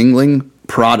grab a Yingling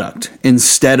product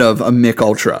instead of a Mick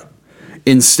Ultra,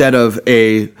 instead of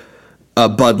a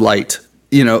Bud Light,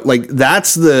 like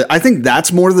I think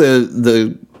that's more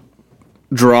the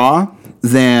draw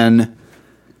than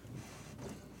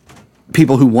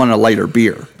people who want a lighter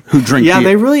beer, who drink beer.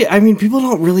 Yeah, people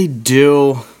don't really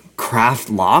do craft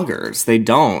lagers. They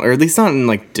don't, or at least not in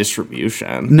like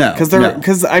distribution. No, because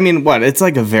it's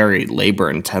like a very labor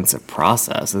intensive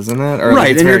process, isn't it? Or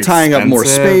right, and you're tying up more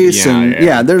space,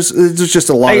 there's just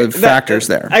a lot of factors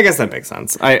there. I guess that makes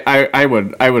sense. I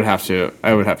would have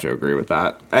to agree with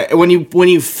that. When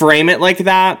you frame it like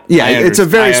that, it's a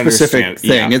very specific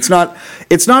thing. Yeah.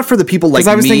 It's not for the people like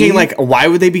me. I was thinking like, why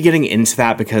would they be getting into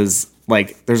that? Because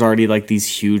like there's already like these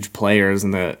huge players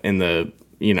in the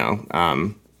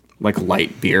like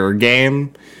light beer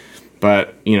game,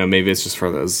 but maybe it's just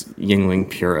for those Yingling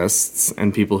purists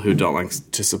and people who don't like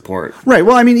to support. Right.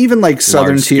 Well, even like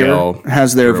Southern Tier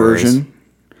has their version.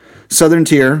 Southern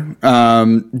Tier,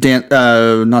 not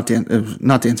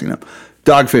Dancing Up,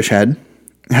 Dogfish Head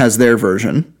has their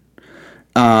version.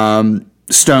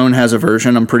 Stone has a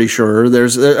version. I'm pretty sure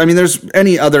there's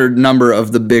any other number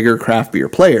of the bigger craft beer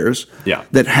players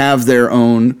that have their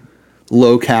own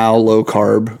low cal, low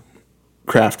carb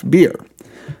craft beer.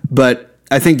 But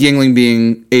I think Yingling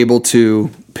being able to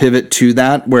pivot to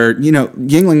that, where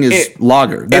Yingling is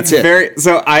lager. That's it.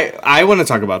 So I want to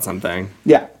talk about something.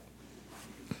 Yeah.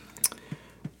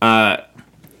 I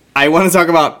want to talk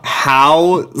about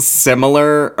how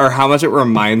similar or how much it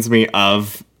reminds me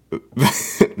of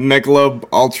Michelob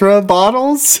Ultra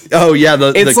bottles. Oh yeah,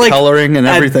 the like coloring and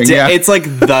everything. It's like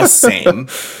the same.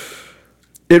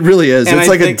 It really is. And it's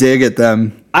like a dig at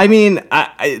them.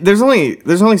 There's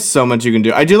only so much you can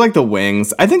do. I do like the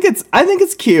wings. I think it's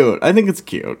cute.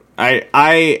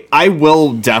 I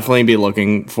will definitely be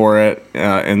looking for it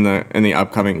in the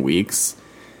upcoming weeks.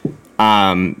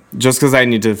 Just because I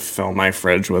need to fill my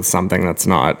fridge with something that's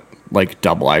not like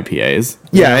double IPAs.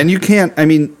 Yeah, and you can't.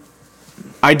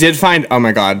 I did find. Oh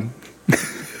my god.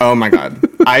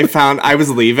 I was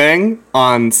leaving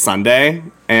on Sunday,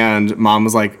 and Mom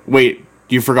was like, "Wait,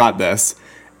 you forgot this."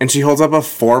 and she holds up a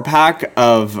 4-pack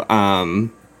of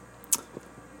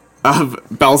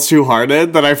Bell's Two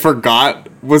Hearted that I forgot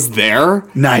was there.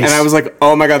 Nice. And I was like,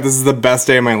 oh my God, this is the best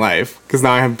day of my life. Because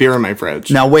now I have beer in my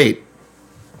fridge. Now, wait.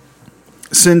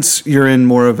 Since you're in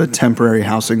more of a temporary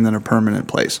housing than a permanent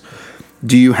place,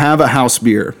 do you have a house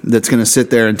beer that's going to sit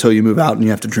there until you move out and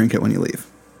you have to drink it when you leave?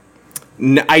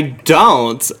 No, I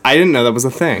don't. I didn't know that was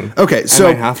a thing. Okay, so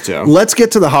I might have to. let's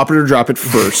get to the hop it or drop it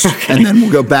first, and then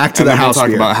we'll go back to And the then we'll house talk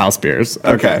beer. about house beers.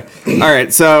 Okay. All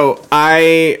right. So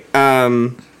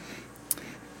I'm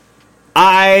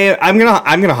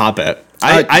gonna hop it.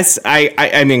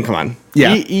 I mean, come on.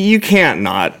 Yeah. You can't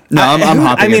not. No, I'm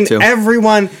hopping I mean, it too.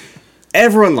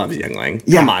 everyone loves Yingling.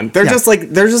 Yeah, Come on. They're yeah. just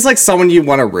like someone you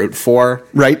want to root for.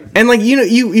 Right. And like, you know,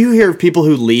 you hear people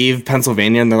who leave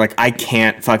Pennsylvania and they're like, I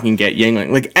can't fucking get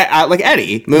Yingling. Like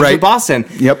Eddie moved to Right. Boston.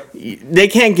 Yep. They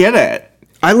can't get it.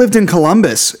 I lived in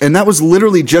Columbus, and that was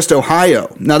literally just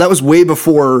Ohio. Now, that was way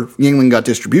before Yingling got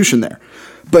distribution there.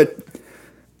 But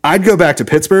I'd go back to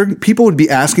Pittsburgh. People would be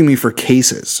asking me for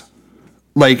cases.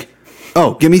 Like,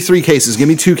 oh, give me 3 cases. Give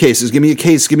me 2 cases. Give me a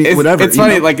case. Give me whatever. It's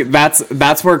funny, like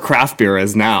that's where craft beer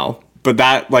is now. But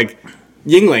that, like,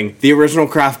 Yingling, the original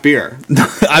craft beer.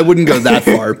 I wouldn't go that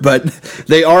far, but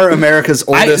they are America's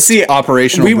oldest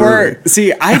operational brewery.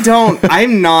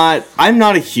 I'm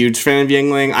not a huge fan of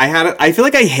Yingling. I feel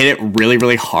like I hit it really,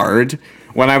 really hard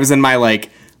when I was in my, like,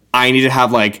 I need to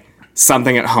have, like,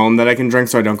 something at home that I can drink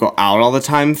so I don't go out all the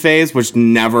time phase, which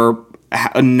never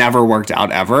worked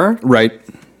out ever. Right.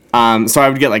 So I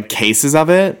would get like cases of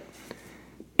it,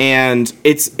 and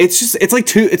it's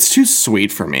too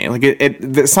sweet for me.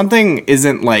 Like something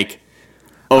isn't like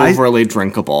overly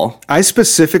drinkable. I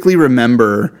specifically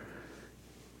remember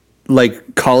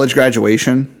like college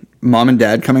graduation, mom and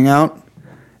dad coming out,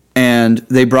 and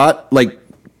they brought like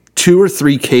 2 or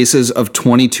 3 cases of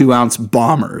 22-ounce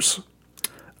bombers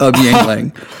of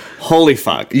Yingling. Holy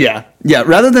fuck. Yeah. Yeah.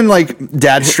 Rather than like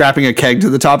dad strapping a keg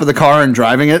to the top of the car and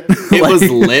driving it. It was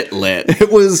lit.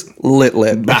 It was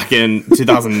lit. Back in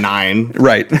 2009.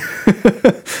 Right.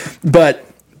 But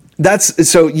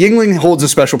so Yingling holds a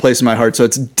special place in my heart. So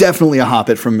it's definitely a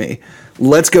hop it from me.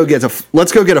 Let's go get a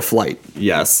flight.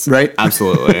 Yes. Right?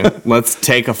 Absolutely. Let's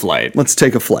take a flight.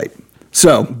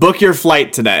 So book your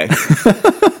flight today.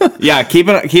 Yeah, keep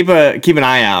an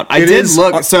eye out. it is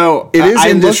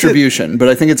in distribution, but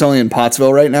I think it's only in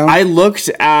Pottsville right now. I looked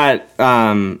at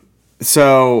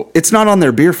so it's not on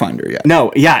their beer finder yet.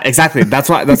 no, yeah, exactly. That's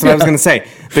what I was gonna say,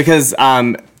 because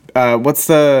what's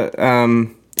the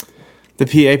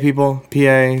PA people?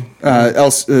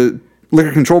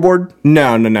 Liquor Control Board?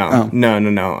 No.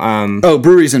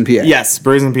 Breweries in PA. Yes,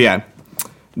 Breweries in PA.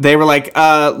 They were like,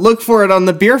 look for it on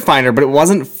the beer finder, but it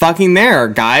wasn't fucking there,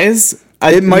 guys.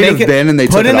 It might have been, and they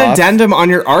took put it an off. addendum on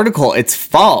your article. It's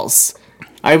false.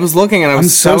 I was looking and I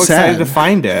was so excited sad. to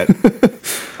find it.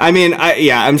 I mean,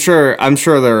 I'm sure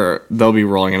they'll be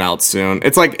rolling it out soon.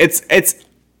 It's like it's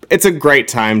a great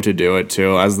time to do it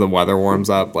too, as the weather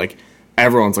warms up. Like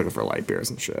everyone's looking for light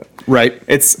beers and shit. Right.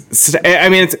 It's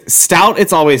stout.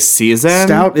 It's always season.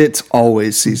 Stout, it's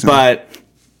always season. But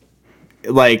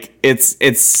like it's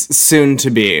soon to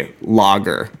be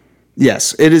lager.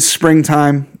 Yes, it is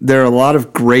springtime. There are a lot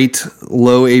of great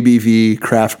low ABV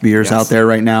craft beers out there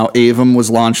right now. Avum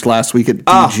was launched last week at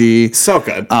DG. So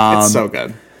good. It's so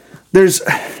good.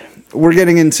 We're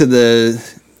getting into the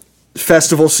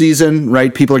festival season,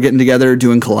 right? People are getting together,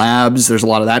 doing collabs. There's a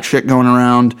lot of that shit going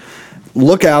around.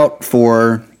 Look out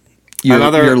for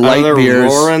your light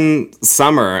beers. Roaring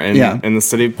summer in the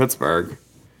city of Pittsburgh.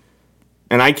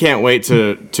 And I can't wait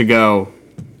to go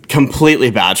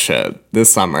completely batshit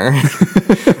this summer.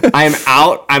 I'm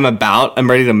out. I'm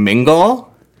ready to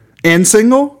mingle. And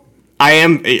single? I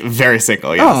am very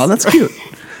single, yes. Oh, that's cute.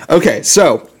 Okay,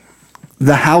 so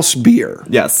the house beer.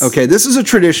 Yes. Okay, this is a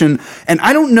tradition, and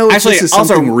I don't know if this is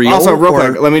something real. Also, real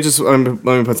quick, let me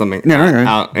put something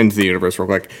out into the universe real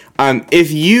quick.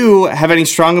 If you have any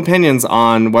strong opinions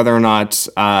on whether or not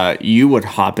you would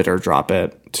hop it or drop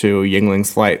it to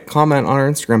Yingling's flight, comment on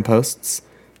our Instagram posts.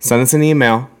 Send us an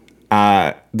email.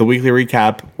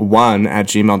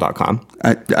 theweeklyrecap1@gmail.com.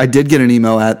 I did get an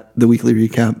email at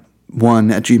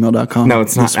theweeklyrecap1@gmail.com. No,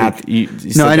 it's not at. You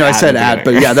No, I know I said at,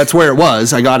 but yeah, that's where it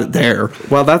was. I got it there.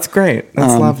 Well, that's great.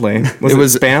 That's lovely.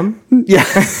 Was it spam? Yeah.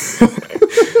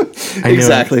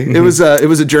 Exactly. It was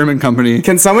a German company.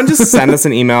 Can someone just send us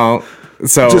an email?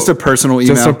 So just a personal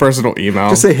email.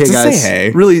 Just say, hey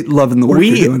guys, really loving the work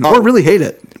you're doing, or really hate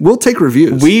it. We'll take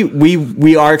reviews.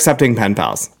 We are accepting pen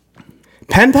pals.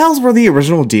 Pen pals were the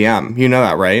original DM. You know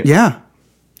that, right? Yeah.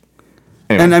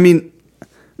 Anyway. And I mean,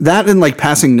 that and like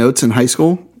passing notes in high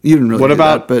school, You didn't really. What do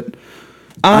about- that, but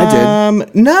I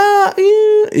did. No,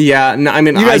 yeah, no. I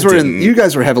mean, You guys didn't. you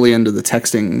guys were heavily into the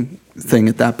texting thing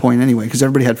at that point anyway, because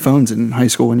everybody had phones in high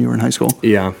school when you were in high school.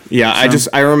 Yeah.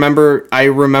 I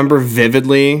remember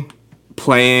vividly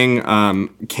playing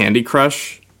Candy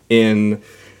Crush in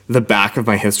the back of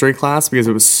my history class because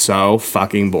it was so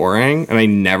fucking boring and I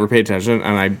never paid attention,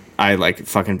 and I like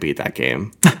fucking beat that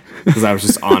game because I was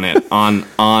just on it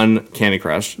on Candy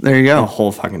Crush. There you go. The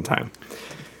whole fucking time.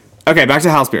 Okay, back to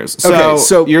house beers. Okay,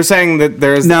 so you're saying that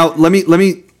there's Now let me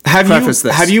preface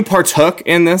this. Have you partook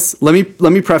in this? Let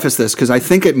me preface this because I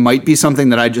think it might be something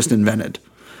that I just invented.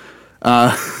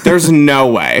 There's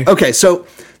no way. Okay, so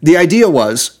the idea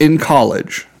was in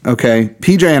college. Okay,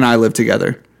 PJ and I lived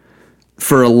together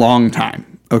for a long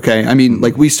time. Okay, I mean,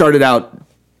 like we started out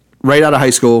right out of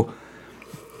high school.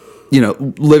 You know,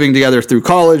 living together through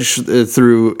college,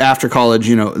 through after college.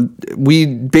 You know, we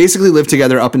basically lived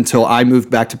together up until I moved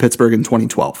back to Pittsburgh in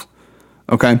 2012.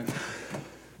 Okay.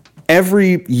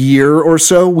 Every year or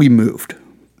so we moved,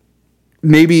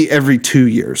 maybe every 2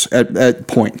 years at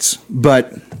points.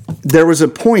 But there was a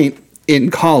point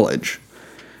in college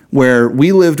where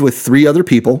we lived with 3 other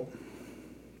people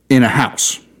in a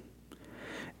house.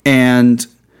 And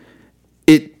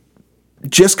it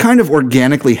just kind of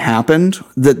organically happened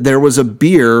that there was a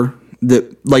beer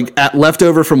that left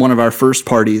over from one of our first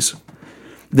parties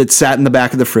that sat in the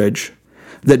back of the fridge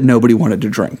that nobody wanted to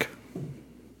drink.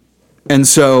 And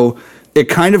so it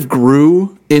kind of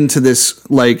grew into this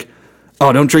oh,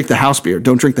 don't drink the house beer.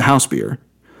 Don't drink the house beer.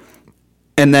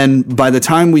 And then by the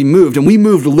time we moved, and we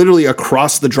moved literally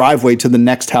across the driveway to the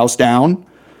next house down,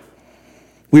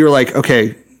 we were like,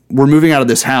 okay, we're moving out of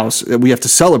this house. We have to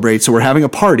celebrate. So we're having a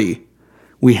party.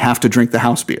 We have to drink the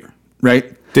house beer,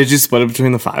 right? Did you split it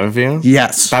between the 5 of you?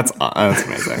 Yes. That's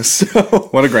amazing.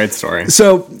 What a great story.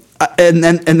 So and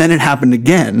then it happened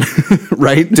again,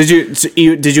 right? Did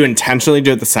you intentionally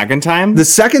do it the second time? The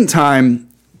second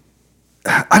time,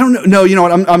 I don't know. No, you know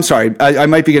what? I'm sorry. I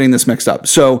might be getting this mixed up.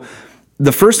 So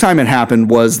the first time it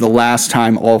happened was the last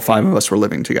time all 5 of us were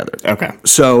living together. Okay.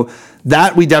 So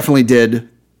that we definitely did.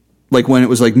 Like when it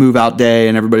was like move out day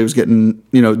and everybody was getting,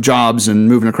 jobs and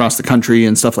moving across the country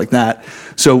and stuff like that.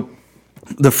 So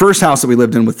the first house that we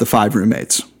lived in with the 5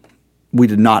 roommates, we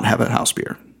did not have a house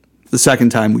beer. The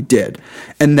second time we did.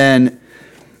 And then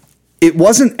it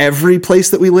wasn't every place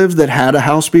that we lived that had a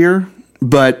house beer,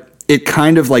 but it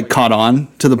kind of caught on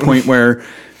to the point where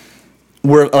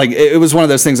it was one of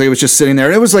those things. It was just sitting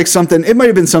there. It was something. It might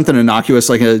have been something innocuous,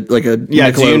 like a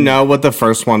yeah. Do you know what the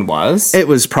first one was? It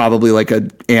was probably like a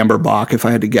Amber Bock, if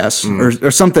I had to guess, or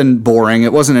something boring.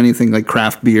 It wasn't anything like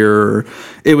craft beer.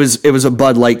 It was a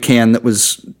Bud Light can that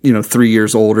was 3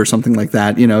 years old or something like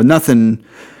that. Nothing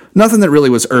that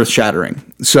really was earth shattering.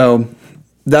 So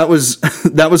that was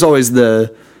always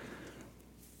the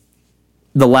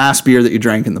last beer that you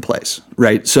drank in the place,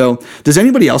 right? So does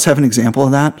anybody else have an example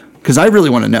of that? Because I really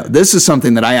want to know. This is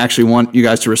something that I actually want you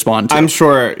guys to respond to. I'm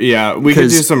sure. Yeah, we could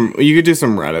do some. You could do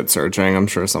some Reddit searching. I'm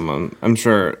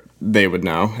sure they would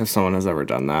know if someone has ever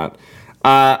done that.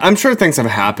 I'm sure things have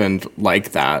happened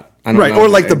like that. I don't right, know or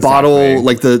like the exactly. bottle,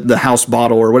 like the house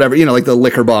bottle or whatever. Like the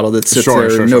liquor bottle that sits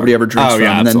there and nobody ever drinks from.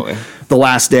 Yeah, and absolutely. then the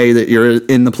last day that you're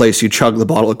in the place, you chug the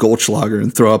bottle of Goldschlager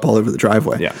and throw up all over the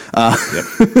driveway. Yeah.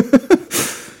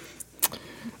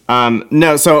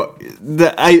 No, so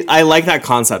I like that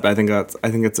concept. I think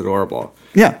it's adorable.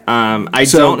 Yeah.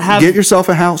 Get yourself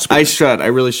a house beer. I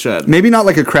really should. Maybe not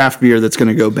like a craft beer that's going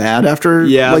to go bad after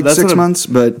 6 months,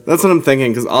 but that's what I'm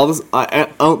thinking. Because all this,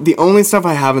 the only stuff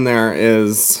I have in there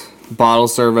is bottle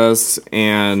service,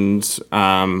 and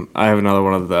I have another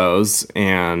one of those,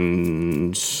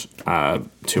 and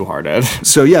Two Hearted.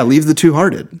 So yeah, leave the Two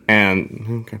Hearted.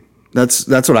 And okay. That's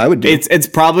what I would do. It's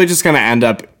probably just going to end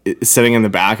up sitting in the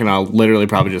back, and I'll literally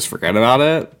probably just forget about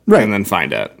it, right, and then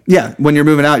find it. Yeah, when you're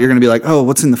moving out, you're going to be like, "Oh,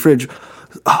 what's in the fridge?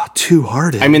 Oh, Two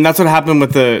Hearted." I mean, that's what happened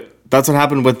with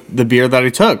the beer that I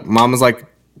took. Mom was like,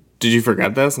 "Did you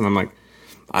forget this?" And I'm like,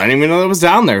 "I didn't even know that was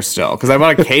down there still," because I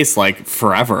bought a case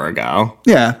forever ago.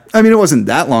 Yeah, I mean, it wasn't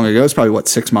that long ago. It's probably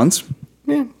 6 months.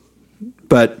 Yeah,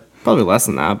 but probably less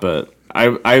than that, but.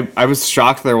 I was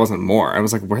shocked there wasn't more. I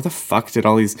was like, where the fuck did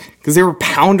all these... Because they were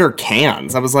pounder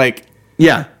cans. I was like...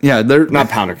 Yeah, they're... Not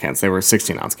pounder cans. They were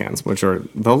 16-ounce cans, which are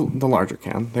the larger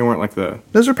can. They weren't like the...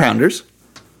 Those are pounders.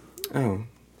 Oh.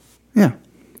 Yeah,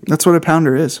 that's what a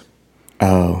pounder is.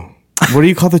 Oh. What do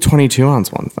you call the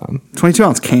 22-ounce ones then?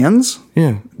 22-ounce cans?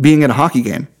 Yeah. Being at a hockey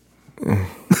game. Yeah.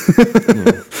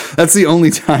 That's the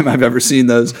only time I've ever seen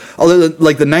those. Although the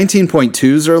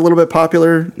 19.2s are a little bit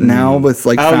popular now with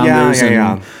Founders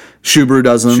and Shoe Brew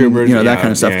does them, that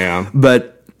kind of stuff. Yeah.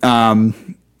 But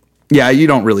Yeah, you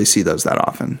don't really see those that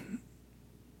often.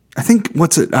 I think,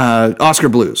 Oscar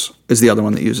Blues is the other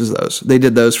one that uses those. They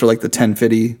did those for like the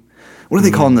 1050. What do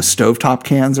they call them? The stovetop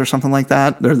cans or something like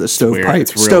that? They're the stovepipe.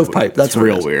 Stovepipe. That's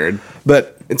real weird.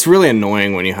 But it's really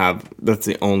annoying when that's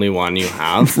the only one you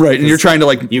have. Right, and you're trying to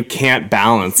like... You can't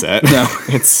balance it. No.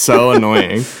 It's so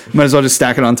annoying. Might as well just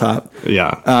stack it on top.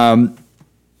 Yeah.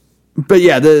 But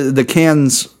yeah, the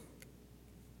cans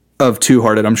of Two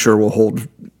Hearted, I'm sure will hold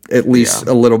at least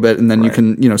a little bit, and then you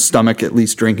can, stomach at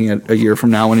least drinking it a year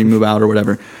from now when you move out or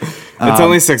whatever. It's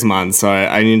only 6 months, so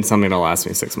I need something to last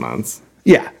me 6 months.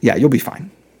 Yeah, you'll be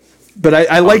fine. But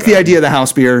I like the idea of the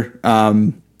house beer.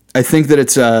 I think that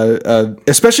it's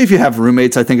especially if you have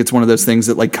roommates, I think it's one of those things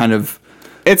that like kind of...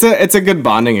 It's a good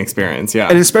bonding experience, yeah.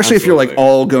 And especially if you're like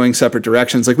all going separate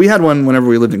directions. Like we had one whenever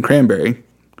we lived in Cranberry.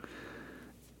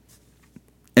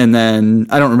 And then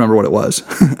I don't remember what it was.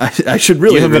 I should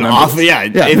really have been off. Yeah,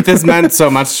 if this meant so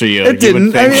much to you, it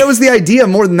didn't. I mean, it was the idea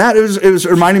more than that. It was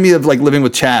reminding me of like living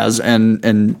with Chaz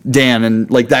and Dan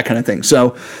and like that kind of thing.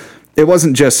 So it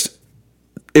wasn't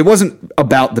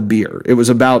about the beer. It was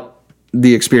about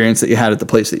the experience that you had at the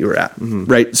place that you were at,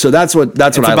 right? So that's what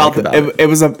I like about it. It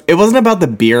wasn't about the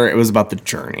beer. It was about the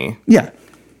journey. Yeah,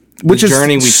 which is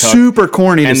journey we took super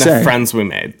corny and to say. And the friends we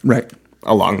made, right,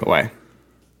 along the way.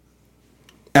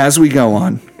 As we go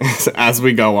on,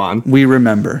 we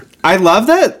remember. I love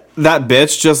that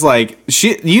bitch just like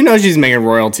she's making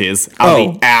royalties out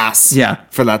the ass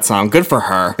for that song. Good for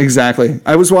her. Exactly.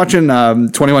 I was watching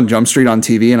 21 Jump Street on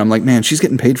TV and I'm like, man, she's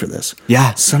getting paid for this.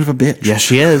 Yeah. Son of a bitch. Yes,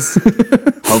 she is.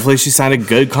 Hopefully she signed a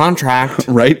good contract.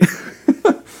 Right?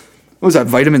 What was that?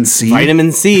 Vitamin C?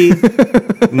 Vitamin C.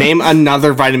 Name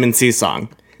another Vitamin C song.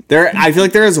 I feel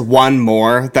like there is one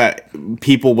more that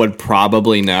people would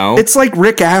probably know. It's like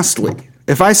Rick Astley.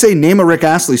 If I say name a Rick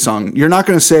Astley song, you're not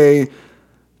going to say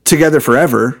Together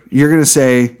Forever. You're going to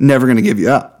say Never Gonna Give You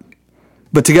Up.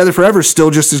 But Together Forever is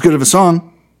still just as good of a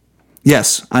song.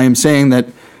 Yes, I am saying that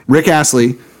Rick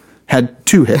Astley had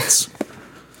 2 hits.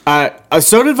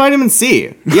 So did Vitamin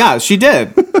C. Yeah, she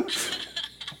did.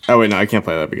 Oh wait, no, I can't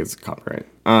play that because it's copyright.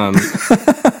 Not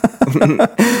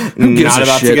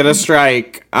about to get a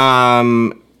strike.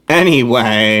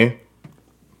 Anyway,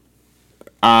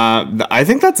 I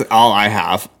think that's all I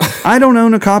have. I don't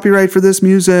own a copyright for this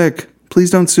music. Please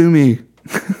don't sue me.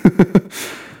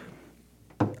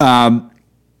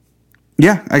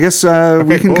 Yeah, I guess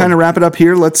we can kind of wrap it up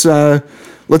here. Let's do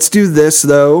this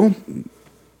though,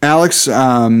 Alex.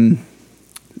 Now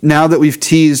that we've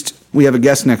teased, we have a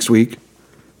guest next week.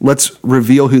 Let's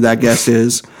reveal who that guest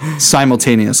is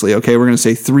simultaneously. Okay, we're going to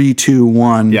say 3, 2,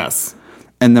 1. Yes,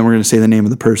 and then we're going to say the name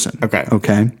of the person. Okay.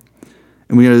 And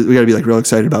we got to be like real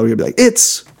excited about it. We got to be like,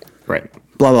 it's right.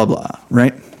 Blah blah blah.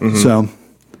 Right. Mm-hmm. So,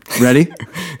 ready?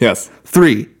 Yes.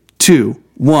 3, 2,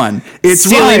 1. It's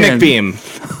Steely Ryan McBeam.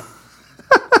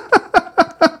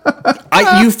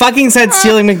 You fucking said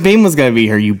Steely McBeam was going to be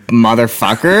here, you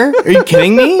motherfucker. Are you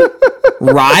kidding me?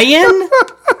 Ryan?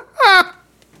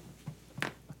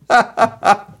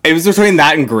 It was between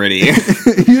that and Gritty. You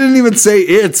didn't even say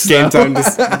it's. Game time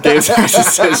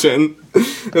decision.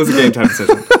 It was a game time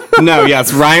decision. No,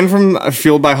 yes, Ryan from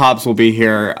Fueled by Hops will be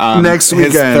here next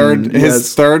weekend.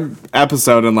 His third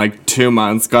episode in like 2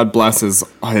 months. God bless his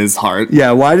heart.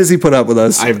 Yeah, why does he put up with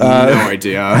us? I have no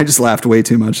idea. I just laughed way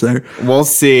too much there. We'll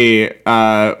see.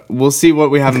 We'll see what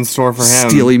we have in store for him.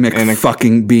 Steely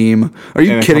McFucking Beam. Are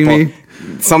you kidding me?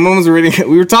 Someone was reading.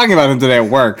 We were talking about him today at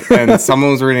work, and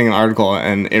someone was reading an article,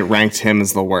 and it ranked him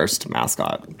as the worst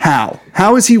mascot. How?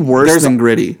 How is he worse than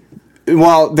Gritty?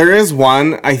 Well, there is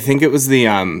one. I think it was the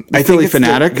Philly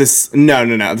Fanatic. No.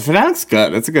 The Fanatic's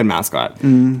good. It's a good mascot.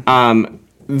 The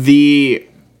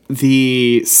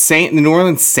New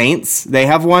Orleans Saints. They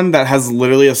have one that has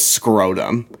literally a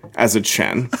scrotum as a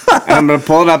chin. And I'm gonna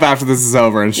pull it up after this is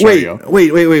over and show you.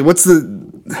 Wait.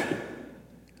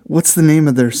 What's the name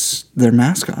of their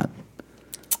mascot?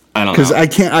 I don't know. Because I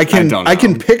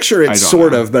can picture it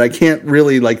sort of, but I can't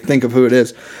really like think of who it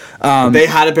is. They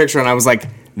had a picture, and I was like,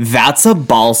 "That's a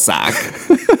ball sack."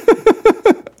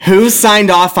 Who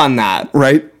signed off on that?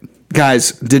 Right,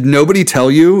 guys? Did nobody tell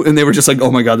you? And they were just like,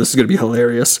 "Oh my god, this is gonna be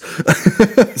hilarious."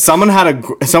 Someone had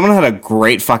a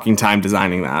great fucking time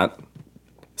designing that.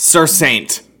 Sir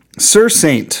Saint.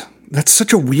 That's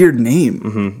such a weird name.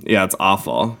 Mm-hmm. Yeah, it's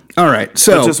awful. All right,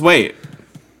 so but just wait.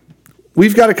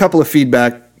 We've got a couple of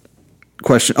feedback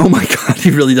questions. Oh my god,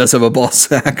 he really does have a ball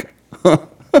sack.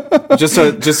 just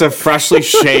a freshly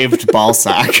shaved ball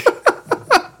sack.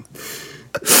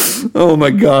 Oh my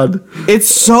god, it's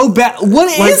so bad. What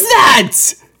is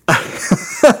that?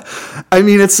 I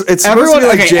mean, it's supposed Everyone, to be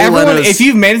like Jay everyone, Leno's. if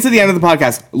you've made it to the end of the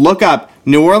podcast, look up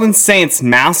New Orleans Saints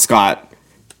mascot,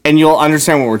 and you'll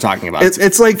understand what we're talking about.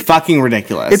 It's like fucking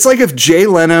ridiculous. It's like if Jay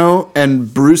Leno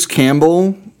and Bruce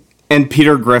Campbell and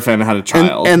Peter Griffin had a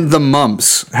child, and the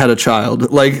Mumps had a child,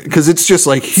 like, because it's just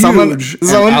like huge someone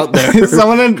and out there.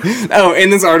 In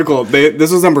this article,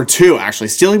 this was number 2 actually.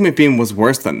 Stealing McBeam was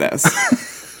worse than this.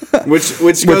 Which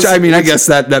I mean, I guess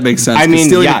that makes sense. I mean,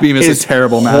 Stealing yeah, McBeam is a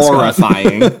terrible mascot.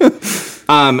 Horrifying.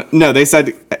 No, they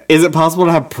said, is it possible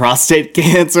to have prostate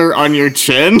cancer on your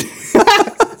chin?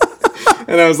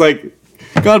 And I was like,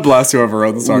 God bless whoever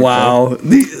wrote this article. Wow,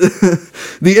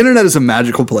 the internet is a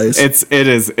magical place. It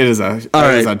is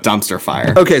a dumpster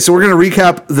fire. Okay, so we're going to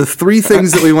recap the 3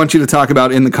 things that we want you to talk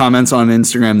about in the comments on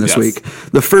Instagram this week.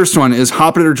 The first one is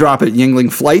Hop It or Drop It Yingling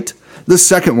Flight. The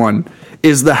second one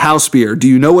is the house beer. Do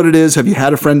you know what it is? Have you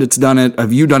had a friend that's done it?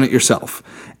 Have you done it yourself?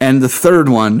 And the third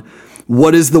one,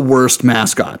 what is the worst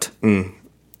mascot?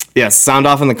 Yes, sound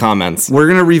off in the comments. We're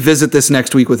going to revisit this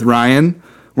next week with Ryan.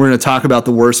 We're going to talk about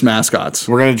the worst mascots.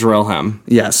 We're going to drill him.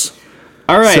 Yes.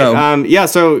 All right.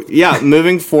 So,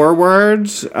 moving forward.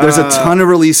 There's a ton of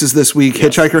releases this week.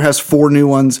 Yes. Hitchhiker has 4 new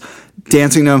ones.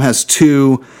 Dancing Gnome has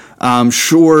 2.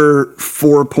 Sure,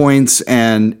 4 Points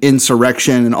and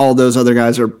Insurrection and all those other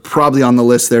guys are probably on the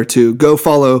list there too. Go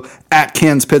follow at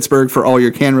Cans Pittsburgh for all your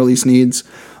can release needs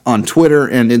on Twitter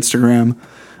and Instagram.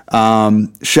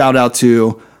 Shout out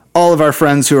to all of our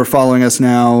friends who are following us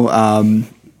now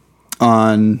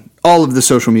on all of the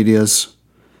social medias.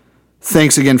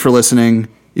 Thanks again for listening.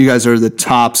 You guys are the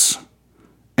tops,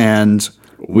 and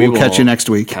we'll catch you next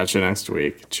week. Catch you next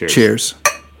week. Cheers. Cheers.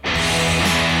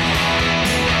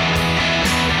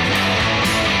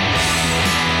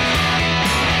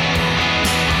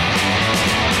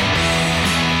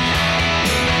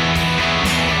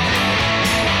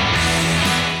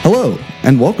 Hello,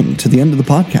 and welcome to the end of the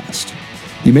podcast.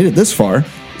 You made it this far,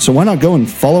 so why not go and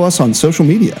follow us on social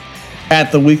media?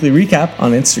 At The Weekly Recap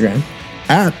on Instagram.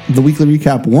 At The Weekly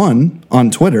Recap 1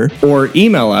 on Twitter. Or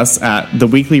email us at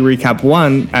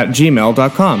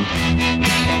theweeklyrecap1@gmail.com.